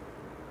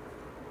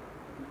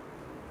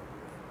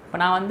இப்போ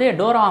நான் வந்து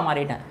டோராவாக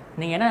மாறிட்டேன்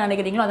நீங்கள் என்ன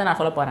நினைக்கிறீங்களோ அதை நான்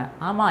சொல்ல போகிறேன்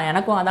ஆமாம்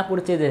எனக்கும் அதான்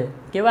பிடிச்சது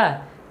ஓகேவா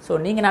ஸோ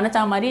நீங்கள்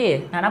நினச்சா மாதிரி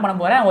நான் என்ன பண்ண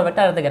போகிறேன் ஒரு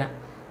வெக்டார் எடுத்துக்கிறேன்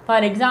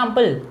ஃபார்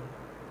எக்ஸாம்பிள்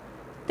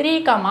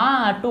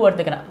 3,2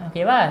 எடுத்துக்கிறேன்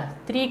ஓகேவா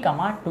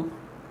 3,2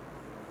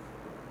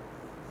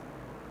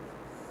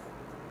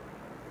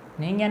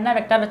 நீங்கள் என்ன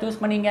வெக்டாரை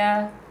சூஸ் பண்ணீங்க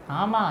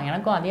ஆமாம்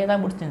எனக்கும் அதே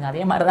தான் பிடிச்சிருந்தது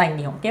அதே மாதிரி தான்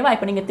இங்கேயும் ஓகேவா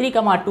இப்போ நீங்கள்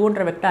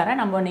 3,2ன்ற வெக்டாரை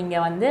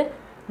நீங்கள் வந்து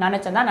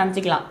நினச்சதான்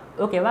நினச்சிக்கலாம்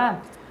ஓகேவா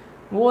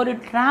ஒரு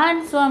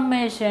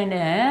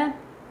ட்ரான்ஸ்ஃபார்மேஷனு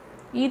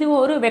இது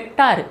ஒரு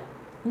வெக்டார்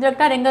இந்த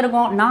வெக்டார் எங்கே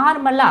இருக்கும்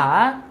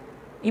நார்மலாக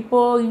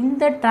இப்போது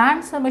இந்த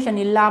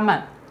ட்ரான்ஸ்ஃபார்மேஷன்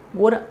இல்லாமல்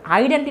ஒரு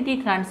ஐடென்டிட்டி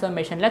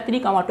ட்ரான்ஸ்ஃபார்மேஷனில்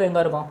 3,2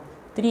 எங்கே இருக்கும்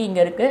 3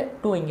 இங்கே இருக்குது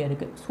 2 இங்கே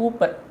இருக்குது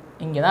சூப்பர்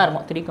இங்கே தான்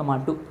இருக்கும்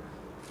 3,2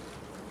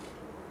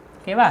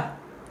 ஓகேவா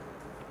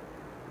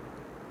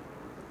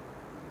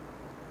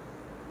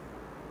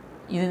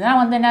இதுதான்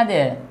வந்து என்னது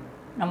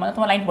நம்ம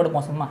சும்மா லைன்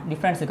போட்டுப்போம் சும்மா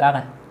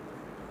டிஃப்ரென்ஸுக்காக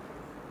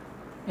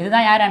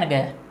இதுதான் யார்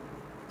எனக்கு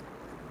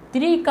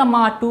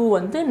 3,2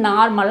 வந்து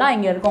நார்மலாக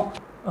இங்கே இருக்கும்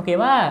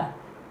ஓகேவா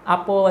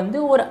அப்போது வந்து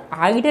ஒரு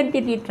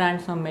ஐடென்டிட்டி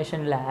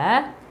ட்ரான்ஸ்ஃபார்மேஷனில்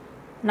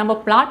நம்ம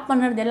பிளாட்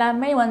பண்ணுறது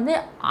எல்லாமே வந்து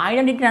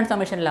ஐடென்டிட்டி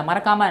ட்ரான்ஸ்ஃபார்மேஷனில்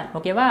மறக்காமல்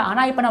ஓகேவா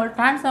ஆனால் இப்போ நம்ம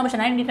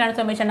ட்ரான்ஸ்ஃபார்மேஷன் ஐடென்டிட்டி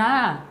ட்ரான்ஸ்ஃபார்மேஷனா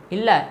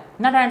இல்லை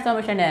என்ன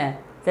ட்ரான்ஸ்ஃபார்மேஷனு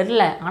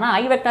தெரில ஆனால்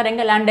ஐ வெக்டார்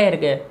எங்கே லேண்ட்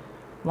ஆகிருக்கு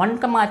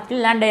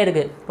 1,3 லேண்ட்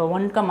ஆகிருக்கு இப்போ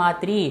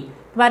 1,3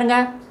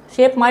 பாருங்கள்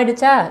ஷேப்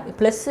மாறிடுச்சா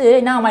ப்ளஸ்ஸு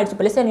என்ன ஆகிடுச்சு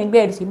ப்ளஸ்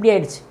இப்படி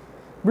ஆகிடுச்சு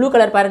ப்ளூ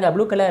கலர் பாருங்கள்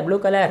ப்ளூ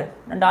கலர்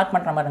நான் டார்க்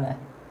பண்ணுற பாருங்கள்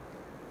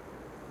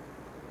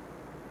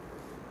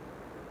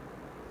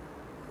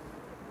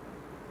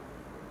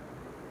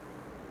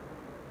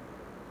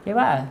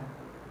ஓகேவா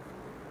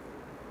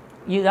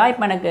இதுதான்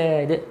இப்போ எனக்கு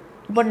இது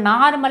இப்போ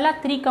நார்மலாக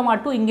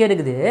 3,2 இங்கே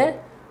இருக்குது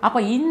அப்போ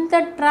இந்த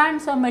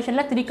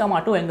ட்ரான்ஸ்ஃபார்மேஷனில்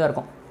 3,2 எங்கே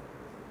இருக்கும்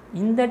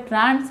இந்த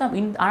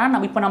ஆனால்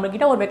நம்ம இப்போ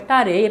நம்மக்கிட்ட ஒரு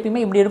வெக்டார்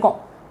எப்பயுமே இப்படி இருக்கும்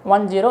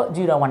 1 0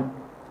 0 1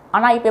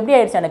 ஆனால் இப்போ எப்படி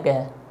ஆயிடுச்சு எனக்கு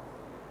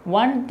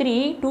 1 3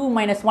 2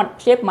 -1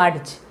 ஷேப்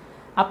மாறிடுச்சு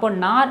அப்போ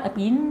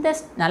இந்த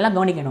நல்லா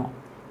கவனிக்கணும்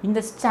இந்த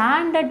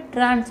ஸ்டாண்டர்ட்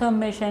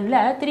ட்ரான்ஸ்ஃபார்மேஷனில்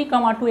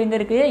 3,2 எங்கே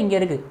இருக்குது இங்கே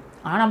இருக்குது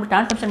ஆனால் நம்ம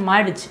ட்ரான்ஸ்ஃபார்மேஷன்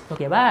மாறிடுச்சு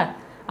ஓகேவா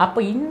அப்போ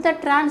இந்த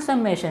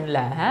ட்ரான்ஸ்ஃபார்மேஷனில்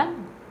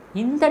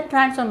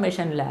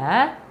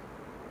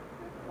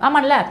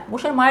ஆமாம்ல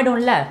பொசிஷன்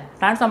மாறிடும்ல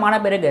ட்ரான்ஸ்ஃபார்ம் ஆன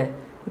பிறகு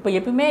இப்போ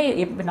எப்பவுமே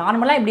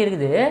நார்மலாக இப்படி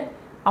இருக்குது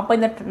அப்போ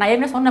இந்த நான்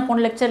ஏற்கனவே சொன்ன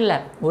போன லெக்சரில்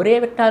ஒரே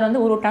வெக்டார்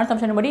வந்து ஒரு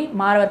ட்ரான்ஸ்ஃபார்மேஷன் படி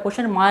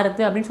பொசிஷன்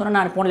மாறுது அப்படின்னு சொன்ன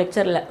நான் போன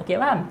லெக்சரில்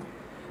ஓகேவா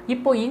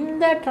இப்போ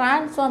இந்த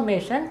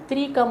ட்ரான்ஸ்ஃபார்மேஷன்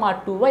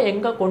 3,2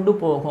 எங்கே கொண்டு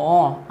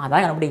போகும்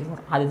அதான்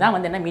கண்டுபிடிக்க அதுதான்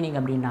வந்து என்ன மீனிங்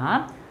அப்படின்னா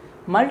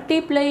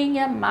multiplying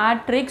a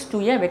matrix to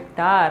a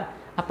vector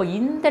அப்போ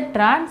இந்த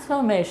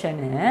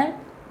ட்ரான்ஸ்ஃபார்மேஷனு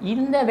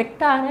இந்த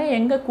வெக்டாரை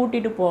எங்கே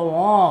கூட்டிகிட்டு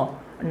போவோம்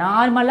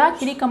நார்மலாக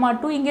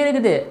 3,2 இங்கே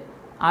இருக்குது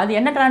அது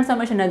என்ன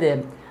ட்ரான்ஸ்ஃபார்மேஷன் அது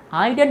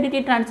ஐடென்டிட்டி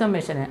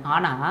ட்ரான்ஸ்ஃபார்மேஷனு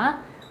ஆனால்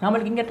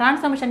நம்மளுக்கு இங்கே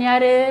ட்ரான்ஸ்ஃபார்மேஷன்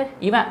யார்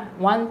இவன்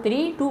 1 3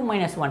 2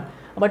 -1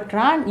 அப்போ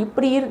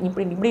இப்படி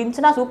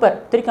இருந்துச்சுன்னா சூப்பர்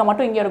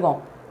 3,2 இங்கே இருக்கும்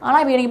ஆனால்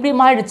இப்போ எனக்கு இப்படி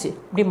மாறிடுச்சு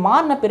இப்படி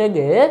மாறின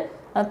பிறகு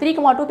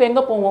 3,2 இப்போ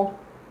எங்கே போவோம்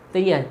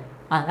தெரியாது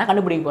அதெல்லாம்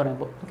கண்டுபிடிக்க போகிறேன்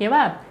இப்போ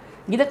ஓகேவா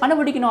இதை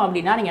கண்டுபிடிக்கணும்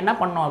அப்படின்னா நீங்கள் என்ன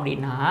பண்ணணும்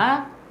அப்படின்னா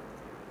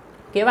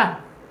ஓகேவா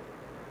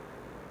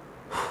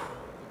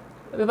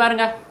இப்போ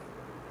பாருங்க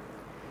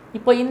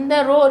இப்போ இந்த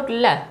ரோ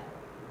இருக்குல்ல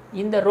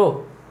இந்த ரோ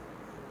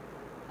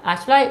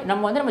ஆக்சுவலாக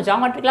நம்ம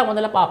ஜாமெட்ரிக்கலாக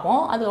முதல்ல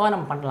பார்ப்போம் அதுவாக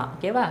நம்ம பண்ணலாம்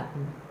ஓகேவா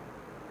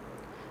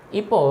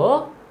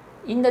இப்போது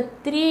இந்த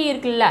 3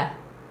 இருக்குல்ல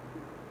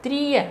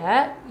 3-ஐ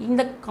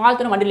இந்த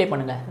காலத்தில் மல்டிப்ளை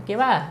பண்ணுங்கள்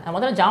ஓகேவா நான்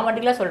முதல்ல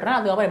ஜாமெட்ரிக்கலாக சொல்கிறேன்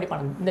அதுக்கப்புறம் எப்படி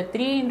பண்ணணும் இந்த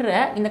 3ன்ற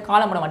இந்த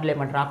காலம் மல்டிப்ளை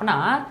பண்ணுறேன் அப்படின்னா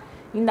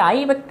இந்த ஐ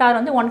வெக்டார்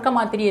வந்து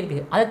 1,3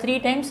 இருக்குது அது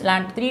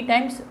 3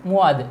 டைம்ஸ்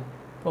மூவ் ஆகுது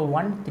இப்போ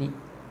 1 3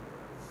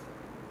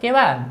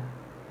 ஓகேவா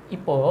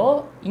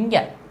இப்போது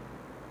இங்கே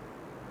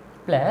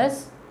ப்ளஸ்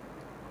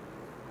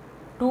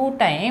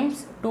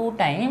 2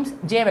 டைம்ஸ்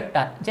ஜே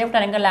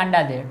வெக்டார் எங்கே லேண்ட்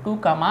ஆகுது 2,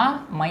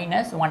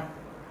 -1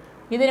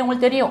 இது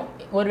உங்களுக்கு தெரியும்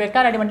ஒரு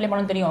வெக்டார் அடிமல்டிப்ளை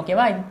பண்ண தெரியும்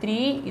ஓகேவா இது 3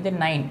 இது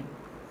 9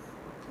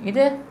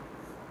 இது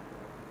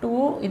 2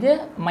 இது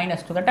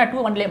 -2 கரெக்டாக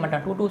 2 மல்டிப்ளை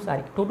பண்ணுறேன் 2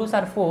 2s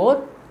are 4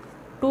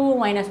 2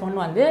 -1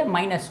 வந்து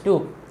 -2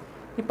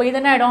 இப்போ இது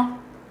என்ன ஆகிடும்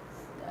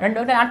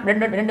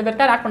ரெண்டு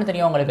வெக்டார் ஆட் பண்ண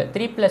தெரியும் உங்களுக்கு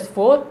 3 +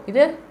 4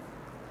 இது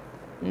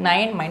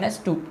 9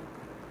 - 2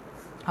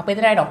 அப்போ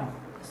இதில் ஆகிடும்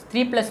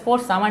 3 + 4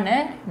 7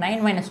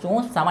 9 - 2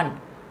 7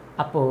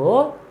 அப்போது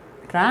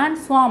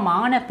ட்ரான்ஸ்ஃபார்ம்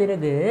ஆன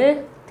பிறகு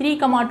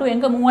 3,2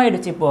 எங்கே மூவ்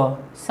ஆகிடுச்சு இப்போது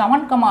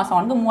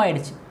 7,7க்கு மூவ்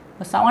ஆகிடுச்சு.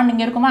 இப்போ 7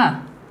 இங்கே இருக்குமா,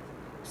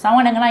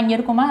 7 எங்கன்னா இங்கே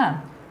இருக்குமா,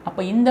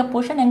 அப்போ இந்த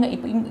பொசிஷன் எங்கே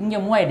இப்போ இங்கே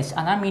மூவ் ஆகிடுச்சு,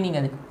 அதான் மீனிங்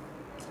அதுக்கு.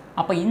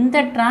 அப்போ இந்த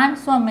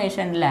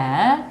ட்ரான்ஸ்ஃபார்மேஷனில்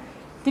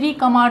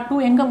 3,2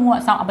 எங்கே மூவ்,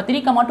 அப்போ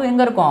 3,2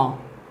 எங்கே இருக்கும்,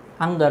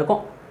 அங்கே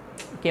இருக்கும்.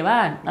 ஓகேவா,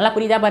 நல்லா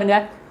புரியுதா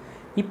பாருங்கள்.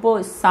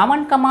 இப்போது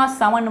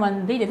 7,7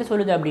 வந்து எது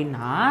சொல்லுது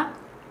அப்படின்னா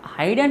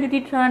ஐடென்டிட்டி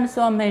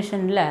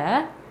ட்ரான்ஸ்ஃபார்மேஷனில்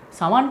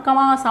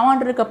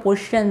 7,7 இருக்க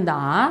பொசிஷன்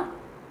தான்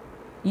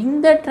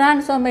இந்த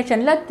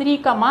ட்ரான்ஸ்ஃபார்மேஷனில்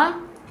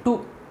 3,2.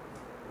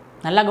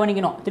 நல்லா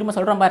கவனிக்கணும், திரும்ப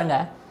சொல்கிறோம்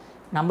பாருங்கள்.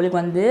 நம்மளுக்கு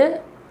வந்து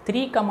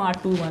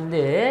 3,2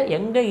 வந்து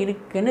எங்கே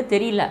இருக்குதுன்னு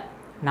தெரியல.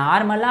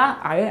 நார்மலாக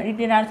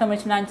ஐடென்டிட்டி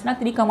ட்ரான்ஸ்ஃபார்மேஷன் ஆச்சுன்னா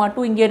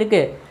 3,2 இங்கே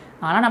இருக்குது.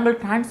 ஆனால்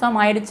நம்மளுக்கு ட்ரான்ஸ்ஃபார்ம்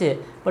ஆகிடுச்சு.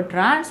 இப்போ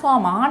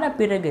ட்ரான்ஸ்ஃபார்ம் ஆன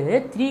பிறகு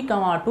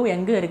 3,2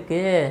 எங்கே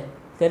இருக்குது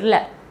தெரில.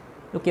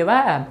 ஓகேவா,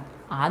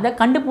 அதை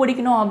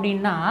கண்டுபிடிக்கணும்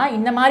அப்படின்னா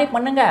இந்த மாதிரி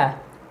பண்ணுங்கள்.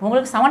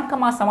 உங்களுக்கு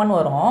 7,7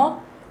 வரும்.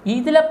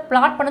 இதில்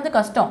பிளாட் பண்ணது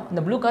கஷ்டம்,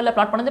 இந்த ப்ளூ கலரில்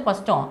பிளாட் பண்ணது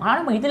கஷ்டம். ஆனால்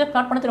நம்ம இதில்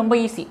பிளாட் பண்ணது ரொம்ப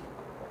ஈஸி.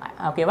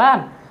 ஓகேவா,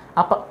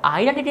 அப்போ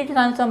ஐடென்டிட்டி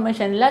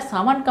ட்ரான்ஸ்ஃபார்மேஷனில்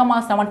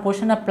 7,7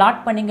 பொசிஷனை பிளாட்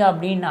பண்ணிங்க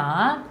அப்படின்னா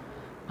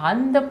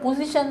அந்த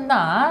பொசிஷன்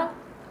தான்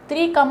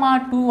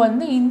 3,2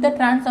 வந்து இந்த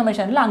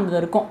ட்ரான்ஸ்ஃபார்மேஷனில் அங்கே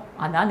இருக்கும்.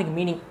 அதுதான் அதுக்கு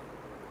மீனிங்.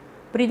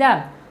 புரியுதா?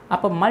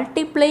 அப்போ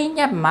multiplying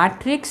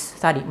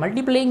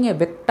a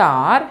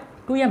vector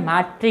to a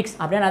matrix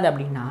அப்படின்னா அது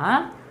அப்படின்னா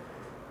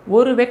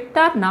ஒரு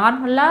வெக்டார்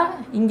நார்மலாக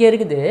இங்கே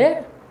இருக்குது,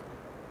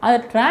 அது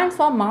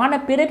ட்ரான்ஸ்ஃபார்ம் ஆன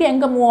பிறகு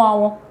எங்கே மூவ்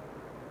ஆகும்,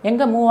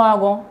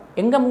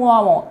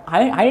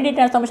 ஐடென்டிட்டி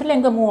ட்ரான்ஸ்ஃபார்மேஷனில்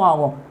எங்கே மூவ்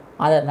ஆகும்,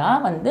 அதை தான்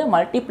வந்து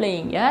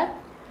மல்டிப்ளையிங்க.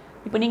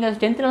 இப்போ நீங்கள்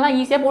 10thலலாம்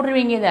ஈஸியாக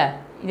போட்டுருவீங்க.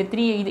 இது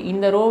 3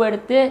 இந்த ரோவை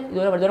எடுத்து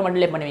இதோட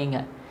மல்டிப்ளை பண்ணுவீங்க,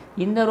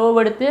 இந்த ரோவை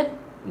எடுத்து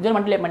இதோட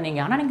மல்டிப்ளை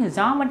பண்ணுவீங்க. ஆனால் நீங்கள்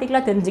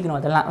ஜாமெட்ரிக்கலாக தெரிஞ்சுக்கணும்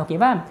அதெல்லாம்.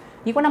 ஓகேவா,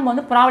 இப்போ நம்ம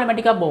வந்து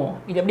ப்ராப்ளமேட்டிக்காக போவோம்.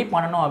 இது எப்படி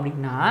பண்ணணும்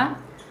அப்படின்னா,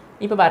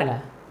 இப்போ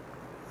பாருங்கள்,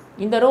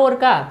 இந்த ரோ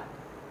இருக்கா,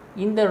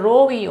 இந்த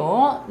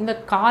ரோவையும் இந்த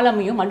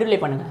காலமையும் மல்டிப்ளை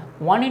பண்ணுங்கள்.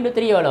 1 ×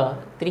 3 எவ்வளோ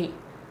 3,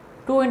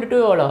 2 × 2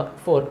 எவ்வளோ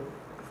 4.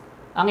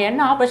 அங்கே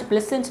என்ன ஆப்ரேஷன்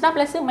ப்ளஸ் இருந்துச்சுன்னா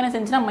ப்ளஸ், மைனஸ்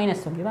இருந்துச்சுன்னா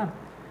மைனஸ். ஓகேவா,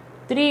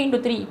 3 ×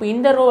 3. இப்போ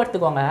இந்த ரோ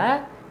எடுத்துக்கோங்க,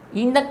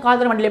 இந்த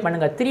காலத்தில் மல்டிப்ளை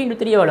பண்ணுங்கள். 3 ×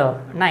 3 எவ்வளோ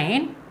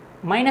 9,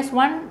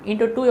 -1 ×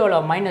 2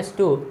 எவ்வளோ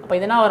 -2. அப்போ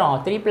இது என்ன வரும்,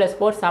 3 +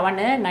 4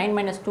 7,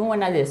 9 - 2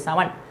 என்னது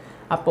 7.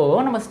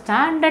 அப்போது நம்ம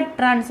ஸ்டாண்டர்ட்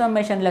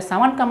ட்ரான்ஸ்ஃபார்மேஷனில்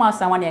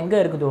 7,7 எங்கே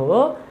இருக்குதோ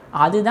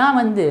அதுதான்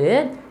வந்து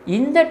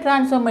இந்த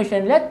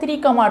ட்ரான்ஸ்ஃபார்மேஷனில்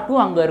 3,2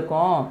 அங்கே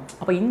இருக்கும்.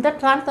 அப்போ இந்த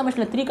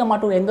ட்ரான்ஸ்ஃபார்மேஷனில்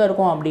 3,2 எங்கே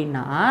இருக்கும்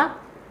அப்படின்னா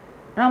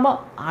நம்ம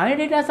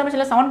ஐடென்டிட்டி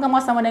ட்ரான்ஸ்ஃபார்மேஷனில்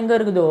 7,7 எங்கே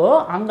இருக்குதோ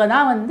அங்கே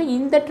தான் வந்து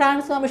இந்த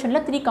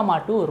ட்ரான்ஸ்ஃபார்மேஷனில்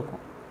 3,2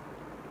 இருக்கும்.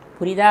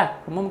 புரியுதா?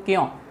 ரொம்ப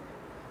முக்கியம்.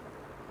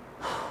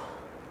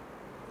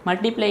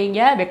 Multiplying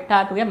a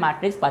vector to a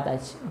matrix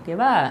பார்த்தாச்சு.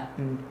 ஓகேவா,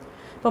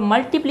 இப்போ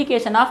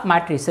மல்டிப்ளிகேஷன் ஆஃப்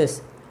மேட்ரிசஸ்.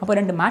 அப்போ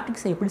 2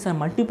 மேட்ரிக்ஸை எப்படி சார்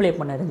மல்டிப்ளை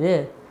பண்ணுறது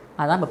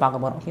அதான் இப்போ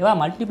பார்க்க போகிறோம். ஓகேவா,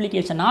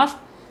 மல்டிப்ளிகேஷன் ஆஃப்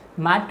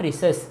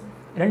மேட்ரிசஸ்.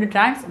 2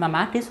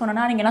 மேட்ரிக்ஸ்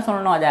சொன்னால் நீங்கள் என்ன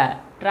சொல்லணும், அதை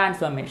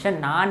ட்ரான்ஸ்ஃபார்மேஷன்.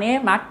 நானே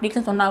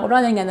மேட்ரிக்ஸ்னு சொன்னால் கூட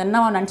அதை நீங்கள் அதை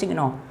என்ன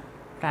நினச்சிக்கணும்,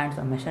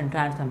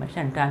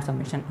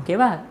 ட்ரான்ஸ்ஃபார்மேஷன்.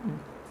 ஓகேவா,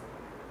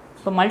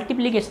 இப்போ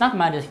மல்டிப்ளிகேஷன் ஆஃப்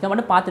மேட்ரிக்ஸ் இதை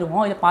மட்டும்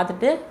பார்த்துருவோம். இதை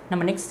பார்த்துட்டு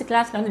நம்ம நெக்ஸ்ட்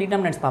கிளாஸில் வந்து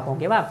டிட்டர்மினன்ட்ஸ் பார்ப்போம்.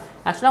 ஓகேவா,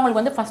 ஆக்சுவலாக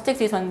உங்களுக்கு வந்து ஃபஸ்ட்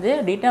எக்ஸைஸ் வந்து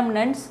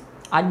டிட்டர்மினன்ட்ஸ்,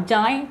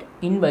 அட்ஜாயிண்ட்,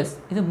 இன்வர்ஸ்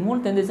இது 3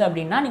 தெரிஞ்சிச்சு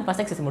அப்படின்னா நீங்கள்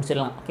ஃபஸ்ட் எக்ஸைஸ்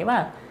முடிச்சிடலாம். ஓகேவா,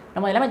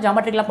 நம்ம எல்லாமே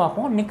ஜாமெட்ரிக்கலாக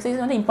பார்ப்போம். நெக்ஸ்ட்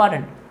எக்ஸைஸ் வந்து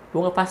இம்பார்ட்டன்ட்,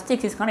 உங்கள் first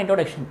எக்ஸைஸ்க்கான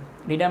introduction.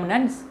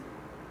 Determinants,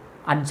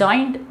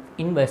 adjoint,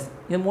 inverse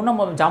இது 3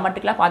 நம்ம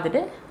ஜாமெட்ரிக்கலாக பார்த்துட்டு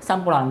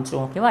சம் போட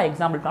ஆரம்பிச்சிடுவோம். ஓகேவா,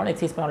 எக்ஸாம்பிள் ப்ராப்ளம்,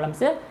 எக்ஸைஸ்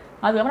ப்ராப்ளம்ஸு.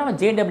 அதுக்கப்புறம் நம்ம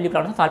JW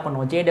ப்ராப்ளம் சால்வ்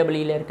பண்ணுவோம்.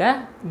 JWயில் இருக்க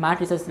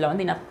மேட்ரிசஸில்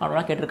வந்து என்ன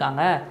ப்ராப்ளம்லாம்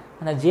கேட்டிருக்காங்க,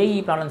 அந்த JE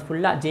ப்ராப்ளம்ஸ்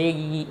ஃபுல்லாக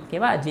JEE.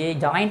 ஓகேவா,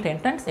 ஜாயிண்ட்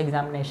என்ட்ரன்ஸ்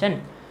எக்ஸாமினேஷன்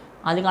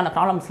அதுக்கான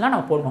ப்ராப்ளம்ஸ்லாம்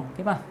நம்ம போடுவோம்.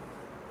 ஓகேவா,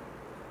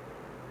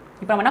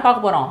 இப்போ நம்ம என்ன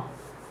பார்க்க போகிறோம்,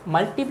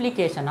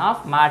 மல்டிப்ளிகேஷன்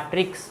ஆஃப்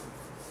மேட்ரிக்ஸ்.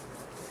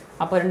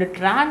 அப்போ 2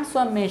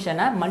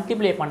 ட்ரான்ஸ்ஃபார்மேஷனை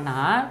மல்டிப்ளை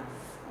பண்ணால்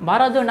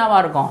வரது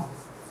என்னவாக இருக்கும்,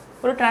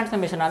 ஒரு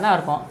ட்ரான்ஸ்ஃபார்மேஷனாக தான்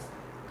இருக்கும்.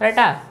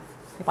 கரெக்டாக,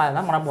 இப்போ அதை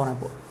தான் பண்ண போகிறோம்.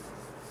 இப்போது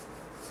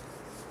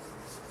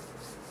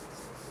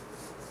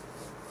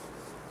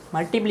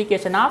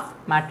மல்டிப்ளிகேஷன் ஆஃப்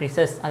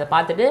மேட்ரிசஸ் அதை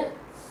பார்த்துட்டு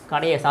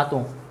கடையை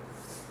சாத்துவோம்.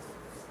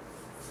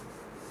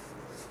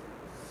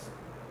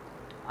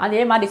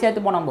 அதே மாதிரி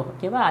சேர்த்துப்போம் நம்ம.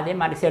 ஓகேவா, அதே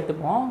மாதிரி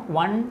சேர்த்துப்போம்.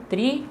 1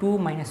 3 2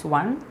 - 1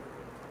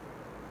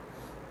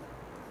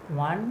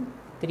 1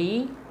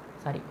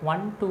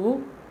 2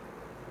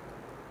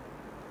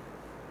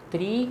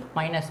 3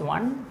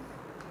 -1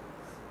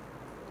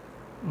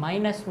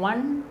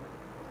 -1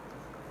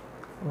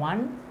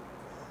 1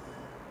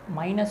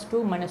 -2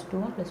 +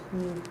 2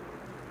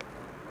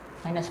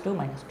 -2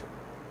 -2.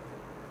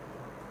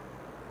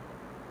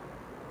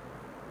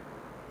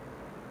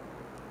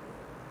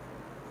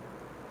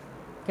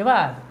 ஓகேவா,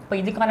 இப்போ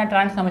இதுக்கான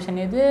ட்ரான்ஸ்ஃபார்மேஷன்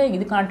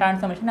இதுக்கான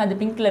ட்ரான்ஸ்ஃபார்மேஷன் அது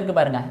பிங்க்கில் இருக்குது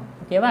பாருங்கள்.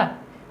 ஓகேவா,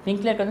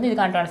 பிங்க்கில் இருக்கிறது வந்து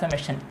இதுக்கான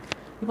ட்ரான்ஸ்ஃபார்மேஷன்.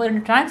 இப்போ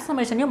 2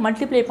 ட்ரான்ஸ்ஃபார்மேஷனையும்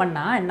மல்டிப்ளை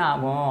பண்ணால் என்ன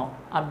ஆகும்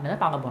அப்படின்றத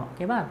பார்க்க போகிறோம்.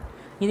 ஓகேவா,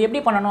 இது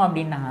எப்படி பண்ணணும்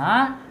அப்படின்னா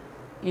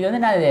இது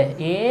வந்து என்னது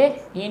A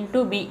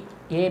 × B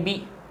AB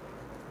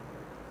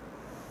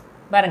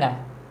பாருங்கள்.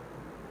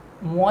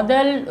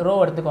 முதல் ரோ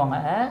எடுத்துக்கோங்க,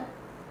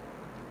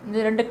 இந்த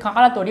 2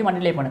 காலத்தோடையும்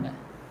மல்டிப்ளை பண்ணுங்கள்.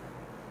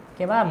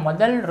 ஓகேவா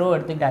முதல் ரோ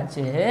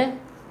எடுத்துக்கிட்டாச்சு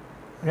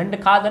ரெண்டு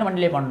காலத்தோட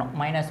மல்டிப்ளை பண்ணணும்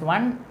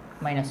 -1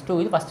 -2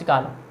 இது ஃபஸ்ட்டு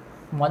காலம்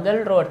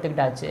முதல் ரோ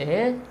எடுத்துக்கிட்டாச்சு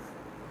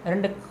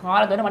ரெண்டு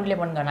காலத்தோட மல்டிப்ளை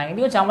பண்ணுங்க நான்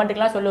எங்கேயும்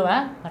ஜாமெட்ரிக்கலாக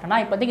சொல்லுவேன் பட்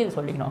ஆனால் இப்போதைக்கு இது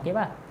சொல்லிக்கணும்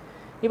ஓகேவா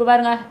இப்போ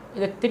பாருங்கள்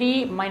இது 3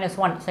 -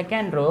 1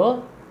 செகண்ட் ரோ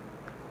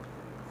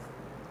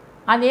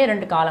அதே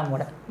ரெண்டு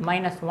காலமோட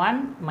 -1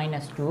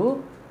 -2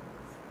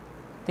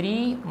 3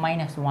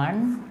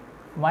 -1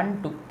 1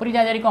 2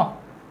 புரியுதா இது வரைக்கும்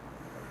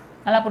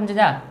நல்லா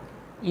புரிஞ்சுதா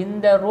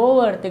இந்த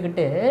ரோவை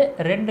எடுத்துக்கிட்டு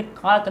ரெண்டு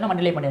காலத்தோட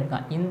மல்டிப்ளை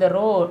பண்ணியிருக்கான் இந்த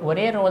ரோ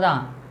ஒரே ரோ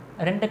தான்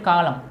ரெண்டு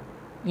காலம்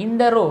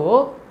இந்த ரோ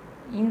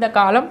இந்த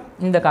காலம்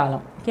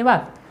ஓகேவா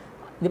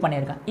இது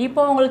பண்ணியிருக்கான்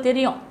இப்போ உங்களுக்கு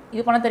தெரியும்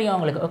இது பண்ண தெரியும்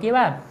உங்களுக்கு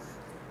ஓகேவா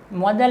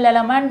முதல்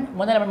எலமெண்ட்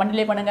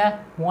மல்டிப்ளை பண்ணுங்கள்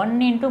 1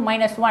 ×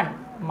 -1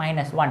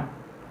 -1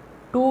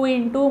 2 ×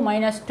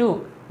 -2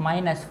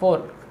 -4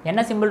 என்ன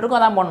சிம்பிள் இருக்கோ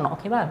அதான் போடணும்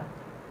ஓகேவா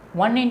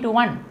 1 ×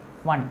 1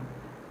 1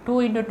 2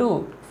 × 2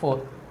 4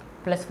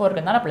 +4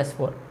 இருக்கிறதுனால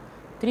 +4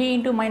 3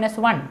 ×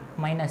 -1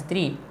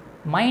 -3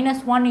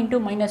 -1 ×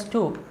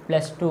 -2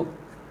 +2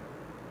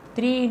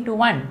 3 ×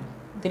 1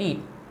 3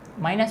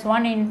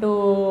 -1 ×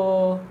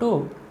 2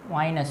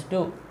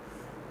 -2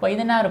 இப்போ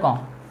இது என்ன இருக்கும்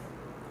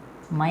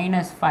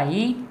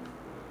 -5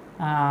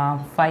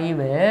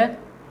 5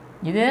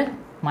 இது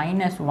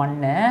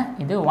 -1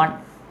 இது 1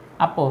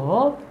 அப்போது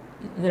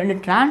இது ரெண்டு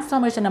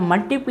டிரான்ஸ்ஃபார்மேஷனை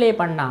மல்டிப்ளை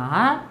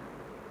பண்ணால்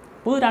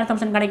புது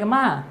டிரான்ஸ்ஃபார்மேஷன்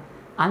கிடைக்குமா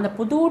அந்த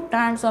புது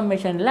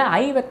டிரான்ஸ்ஃபார்மேஷனில்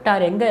ஐ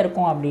வெக்டார் எங்கே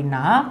இருக்கும்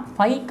அப்படின்னா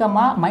 5,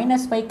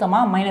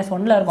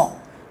 -1 இருக்கும்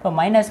இப்போ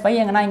 -5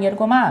 எங்கன்னா இங்கே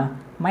இருக்குமா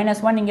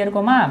 -1 இங்கே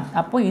இருக்குமா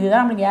அப்போது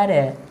இதுதான் நம்மளுக்கு யார்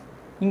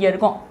இங்கே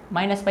இருக்கும்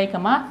 -5,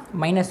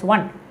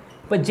 -1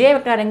 இப்போ ஜே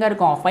வெக்டார் எங்கே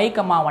இருக்கும்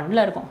 5,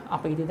 1 இருக்கும்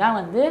அப்போ இதுதான்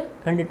வந்து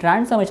ரெண்டு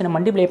டிரான்ஸ்ஃபார்மேஷனை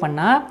மல்டிப்ளை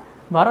பண்ணால்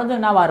வரது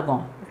என்னவாக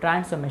இருக்கும்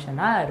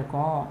டிரான்ஸ்ஃபார்மேஷனாக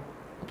இருக்கும்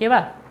ஓகேவா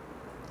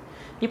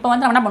இப்போ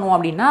வந்து நம்ம என்ன பண்ணுவோம்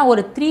அப்படின்னா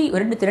ஒரு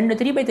ரெண்டு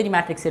 3/3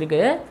 மேட்ரிக்ஸ்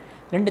இருக்குது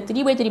ரெண்டு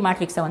 3/3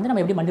 மேட்ரிக்ஸை வந்து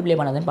நம்ம எப்படி மல்டிப்ளை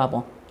பண்ணதுன்னு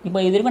பார்ப்போம் இப்போ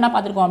இது வரைக்கும் என்ன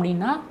பார்த்துருக்கோம்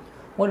அப்படின்னா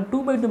ஒரு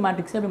 2/2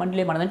 மேட்ரிக்ஸை எப்படி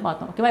மல்டிப்ளை பண்ணதுன்னு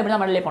பார்த்தோம் ஓகேவா இப்படி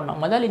தான் மல்டிப்ளை பண்ணோம்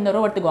முதல் இந்த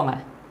ரோ எடுத்துக்கோங்க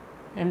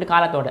ரெண்டு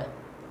காலத்தோட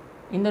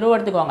இந்த ரோ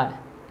எடுத்துக்கோங்க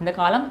இந்த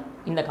காலம்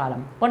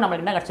இப்போ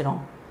நம்மளுக்கு என்ன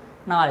கிடச்சிரும்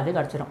 4 இது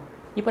கிடச்சிரும்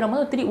இப்போ நம்ம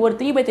ஒரு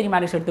 3/3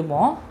 மேட்ரிக்ஸ்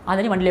எடுத்துப்போம்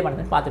அதையும் மல்டிப்ளை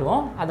பண்ணதுன்னு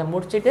பார்த்துருவோம் அதை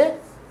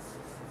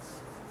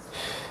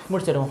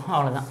முடிச்சிடுவோம்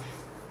அவ்வளோதான்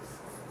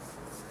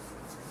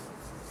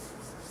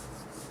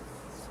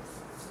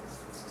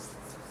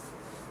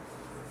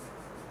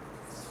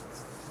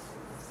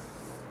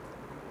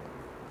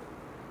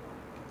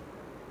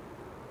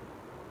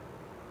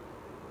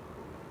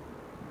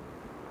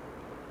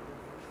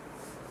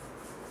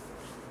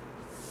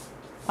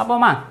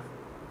பார்ப்போமா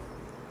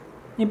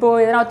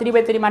இப்போது எதனா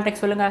 3/3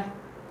 மேட்ரிக்ஸ் சொல்லுங்கள்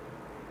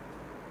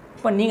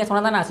இப்போ நீங்கள்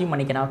சொன்னதான் நான் அசீவ்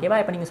பண்ணிக்கிறேன் ஓகேவா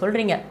இப்போ நீங்கள்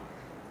சொல்கிறீங்க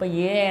இப்போ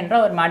ஏ என்ற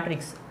ஒரு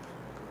மேட்ரிக்ஸ்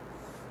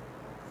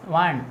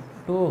 1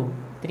 2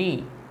 3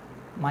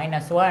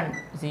 -1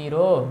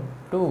 0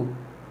 2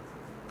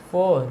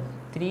 4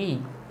 3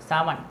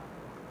 7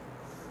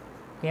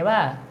 ஓகேவா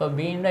இப்போ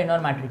பீன்ற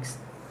இன்னொரு மேட்ரிக்ஸ்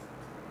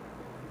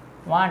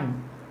 1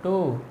 2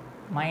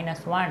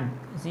 -1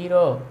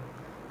 0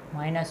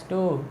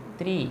 -2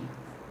 3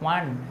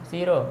 1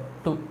 0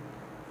 2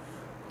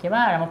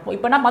 ஓகேவா நம்ம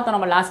இப்போ என்ன பார்த்தோம்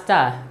நம்ம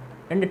லாஸ்ட்டாக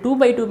ரெண்டு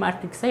 2/2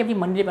 மேட்ரிக்ஸை எப்படி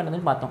மல்டிப்ளை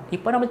பண்ணுறதுன்னு பார்த்தோம்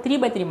இப்போ நம்ம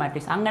 3/3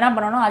 மேட்ரிக்ஸ் அங்கே என்ன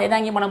பண்ணணும் அதே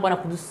தான் இங்கே பண்ண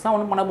போகிறோம் புதுசாக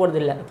ஒன்றும் பண்ண போகிறது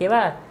இல்லை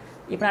ஓகேவா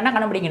இப்போ நான் என்ன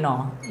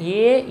கண்டுபிடிக்கணும்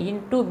A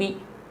 × B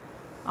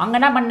அங்கே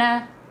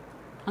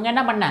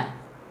என்ன பண்ண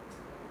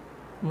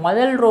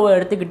முதல் ரோவை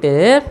எடுத்துக்கிட்டு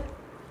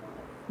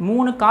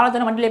 3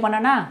 காலத்தோட மல்டிப்ளை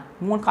பண்ணேன்னா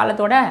 3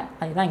 காலத்தோட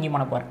அதுதான் இங்கே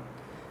பண்ண போகிறேன்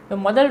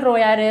இப்போ முதல் ரோ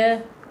யார்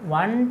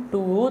 1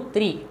 2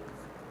 3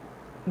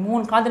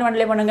 3 காலத்தோட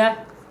மல்டிப்ளை பண்ணுங்க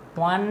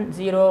 1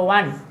 0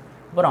 1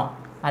 அப்புறம்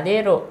அதே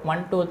ரோ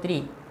 1 2 3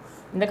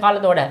 இந்த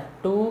காலத்தோட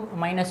 2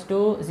 -2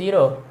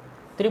 0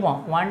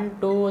 திரும்பவும் 1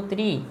 2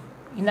 3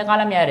 இந்த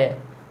காலம் யார்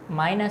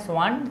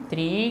 -1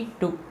 3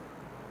 2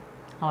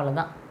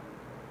 அவ்வளோதான்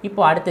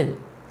இப்போ அடுத்தது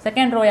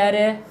செகண்ட் ரோ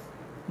யார்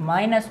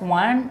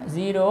 -1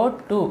 0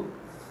 2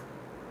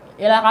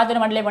 எல்லா காலத்தோட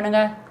மல்டிப்ளை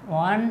பண்ணுங்கள்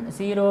 1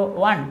 0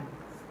 1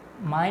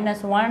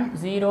 -1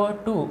 0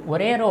 2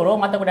 ஒரே ரோ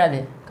மாற்றக்கூடாது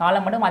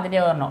காலம் மட்டும்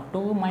மாற்றிட்டே வரணும்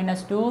 2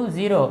 -2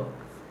 0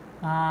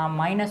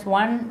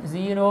 -1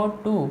 0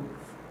 2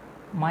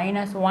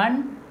 -1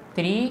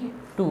 3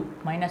 2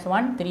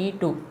 -1 3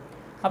 2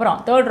 அப்புறம்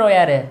தேர்ட் ரோ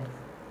யார்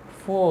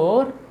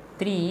 4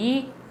 3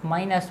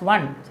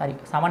 -1 சாரி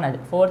 7 அது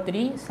 4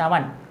 3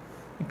 7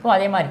 இப்போது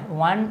அதே மாதிரி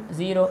 1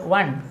 0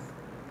 1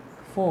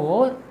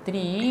 4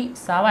 3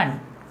 7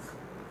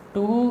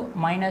 2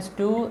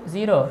 -2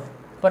 0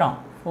 அப்புறம்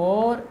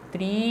 4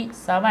 3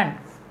 7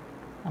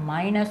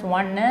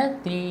 -1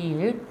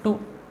 3 2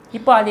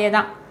 இப்போ அதே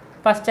தான்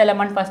first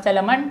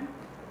element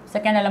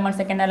second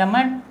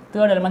element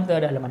third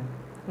element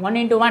 1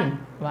 × 1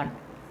 1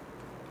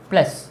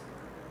 plus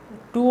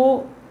 2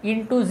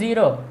 ×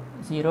 0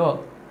 0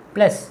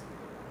 plus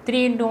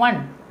 3 × 1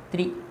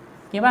 3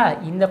 ஓகேவா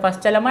இந்த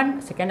first element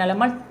second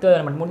element third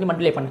element முடிஞ்சு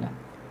மல்டிப்ளை பண்ணுங்கள்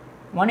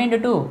 1 ×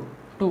 2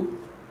 2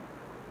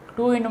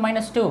 2 ×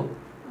 -2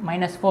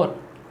 -4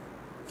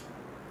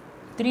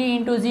 3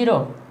 × 0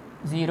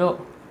 0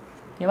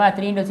 ஓகேவா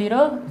 3 into 0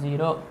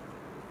 0.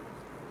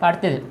 இப்போ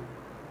அடுத்தது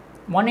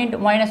 1 into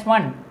minus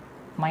 1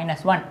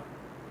 minus 1.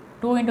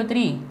 2 into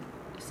 3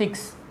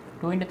 6.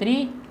 2 into 3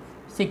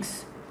 6.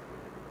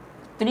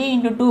 3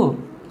 into 2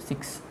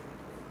 6.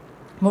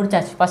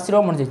 முடிச்சாச்சு, ஃபஸ்ட் ரோ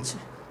முடிஞ்சிச்சு.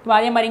 இப்போ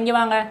அதே மாதிரி இங்கே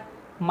வாங்க,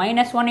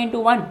 minus 1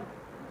 into 1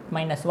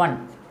 minus 1.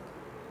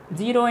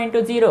 0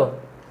 into 0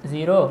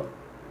 0.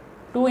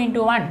 2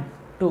 into 1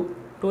 2.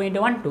 2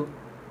 into 1 2.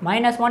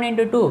 minus 1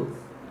 into 2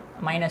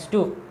 minus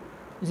 2.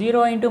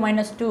 0 into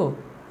minus 2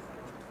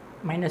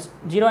 minus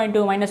 0 into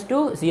minus 2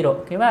 0.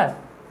 ஓகேவா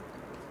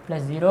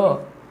ப்ளஸ் 0.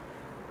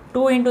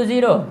 2 into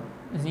 0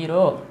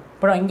 0.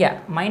 அப்புறம் இங்கே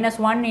minus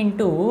 1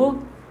 into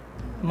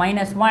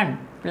minus 1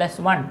 plus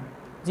 1.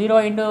 0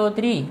 into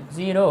 3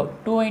 0.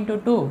 2 into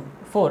 2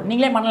 4.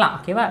 நீங்களே பண்ணலாம்.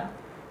 ஓகேவா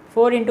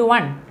 4 into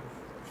 1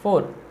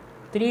 4.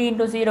 3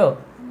 into 0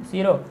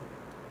 0.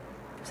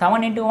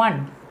 7 into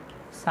 1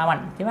 7.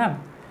 ஓகேவா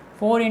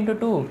 4 into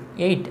 2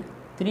 8.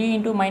 3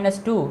 into minus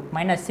 2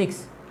 minus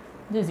 6.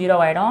 இது 0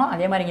 ஆகிடும்.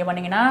 அதே மாதிரி இங்கே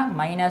பண்ணிங்கன்னா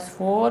minus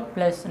 4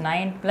 plus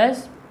 9 plus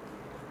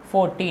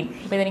 14.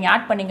 இப்போ இதை நீங்கள்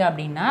ஆட் பண்ணிங்க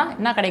அப்படின்னா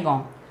என்ன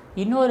கிடைக்கும்,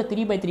 இன்னொரு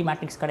 3/3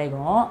 மேட்ரிக்ஸ்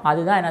கிடைக்கும்.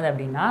 அதுதான் என்னது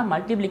அப்படின்னா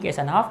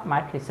மல்டிப்ளிகேஷன் ஆஃப்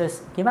மேட்ரிசஸ்.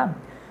 ஓகேவா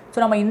ஸோ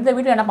நம்ம இந்த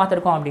வீடியோ என்ன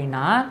பார்த்துருக்கோம்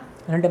அப்படின்னா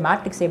 2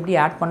 மேட்ரிக்ஸ் எப்படி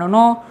ஆட்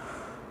பண்ணணும்,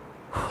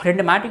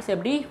 2 மேட்ரிக்ஸ்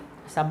எப்படி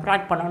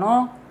சப்ராக்ட்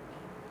பண்ணணும்,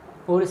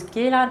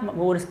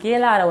 ஒரு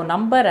ஸ்கேலார் ஒரு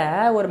நம்பரை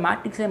ஒரு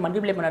மேட்ரிக்ஸை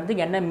மல்டிப்ளை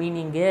பண்ணுறதுக்கு என்ன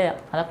மீனிங்கு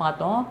அதை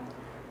பார்த்தோம்.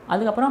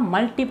 அதுக்கப்புறம்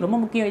ரொம்ப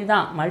முக்கியம்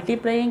இதுதான்,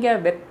 multiplying a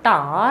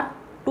vector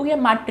to a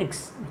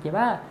matrix.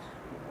 ஓகேவா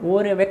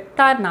ஒரு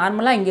வெக்டார்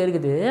நார்மலாக இங்கே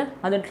இருக்குது,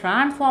 அது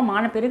ட்ரான்ஸ்ஃபார்ம்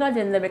ஆன பிறகு அது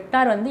இந்த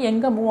வெக்டார் வந்து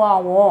எங்கே மூவ்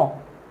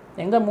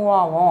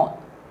ஆகும்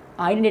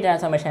ஐடென்டிட்டி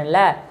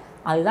ட்ரான்ஸ்ஃபார்மேஷனில்,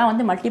 அதுதான்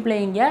வந்து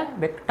multiplying a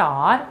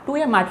vector to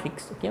a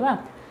matrix. ஓகேவா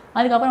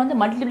அதுக்கப்புறம் வந்து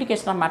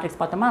மல்டிப்ளிகேஷன் ஆஃப் மேட்ரிக்ஸ்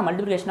பார்த்தோமா,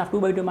 மல்டிப்ளிகேஷன் ஆஃப்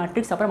 2/2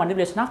 மேட்ரிக்ஸ், அப்புறம்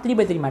மல்டிப்ளிகேஷன் ஆஃப்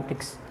 3/3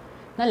 மேட்ரிக்ஸ்.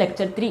 இதான்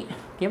lecture 3.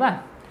 ஓகேவா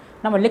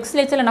நம்ம நெக்ஸ்ட்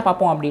லெக்சரில் என்ன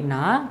பார்ப்போம்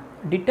அப்படின்னா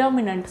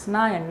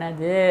டிட்டர்மினன்ட்ஸ்னால்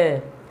என்னது,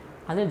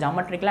 அது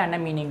ஜாமெட்ரிக்கலாக என்ன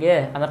மீனிங்கு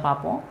அதை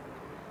பார்ப்போம்.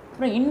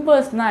 அப்புறம்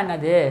இன்வர்ஸ்னால்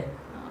என்னது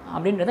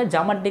அப்படின்றத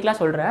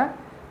ஜாமெட்ரிக்கலாக சொல்கிறேன்.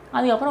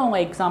 அதுக்கப்புறம்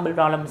உங்கள் எக்ஸாம்பிள்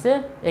ப்ராப்ளம்ஸு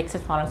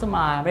எக்ஸஸ் ப்ராப்ளம்ஸும்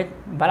அப்படியே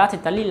பலாச்சி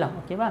தள்ளிடலாம்.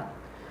 ஓகேவா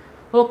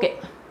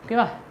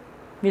ஓகேவா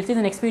will see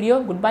the next video.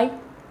 Goodbye.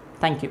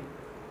 Thank you.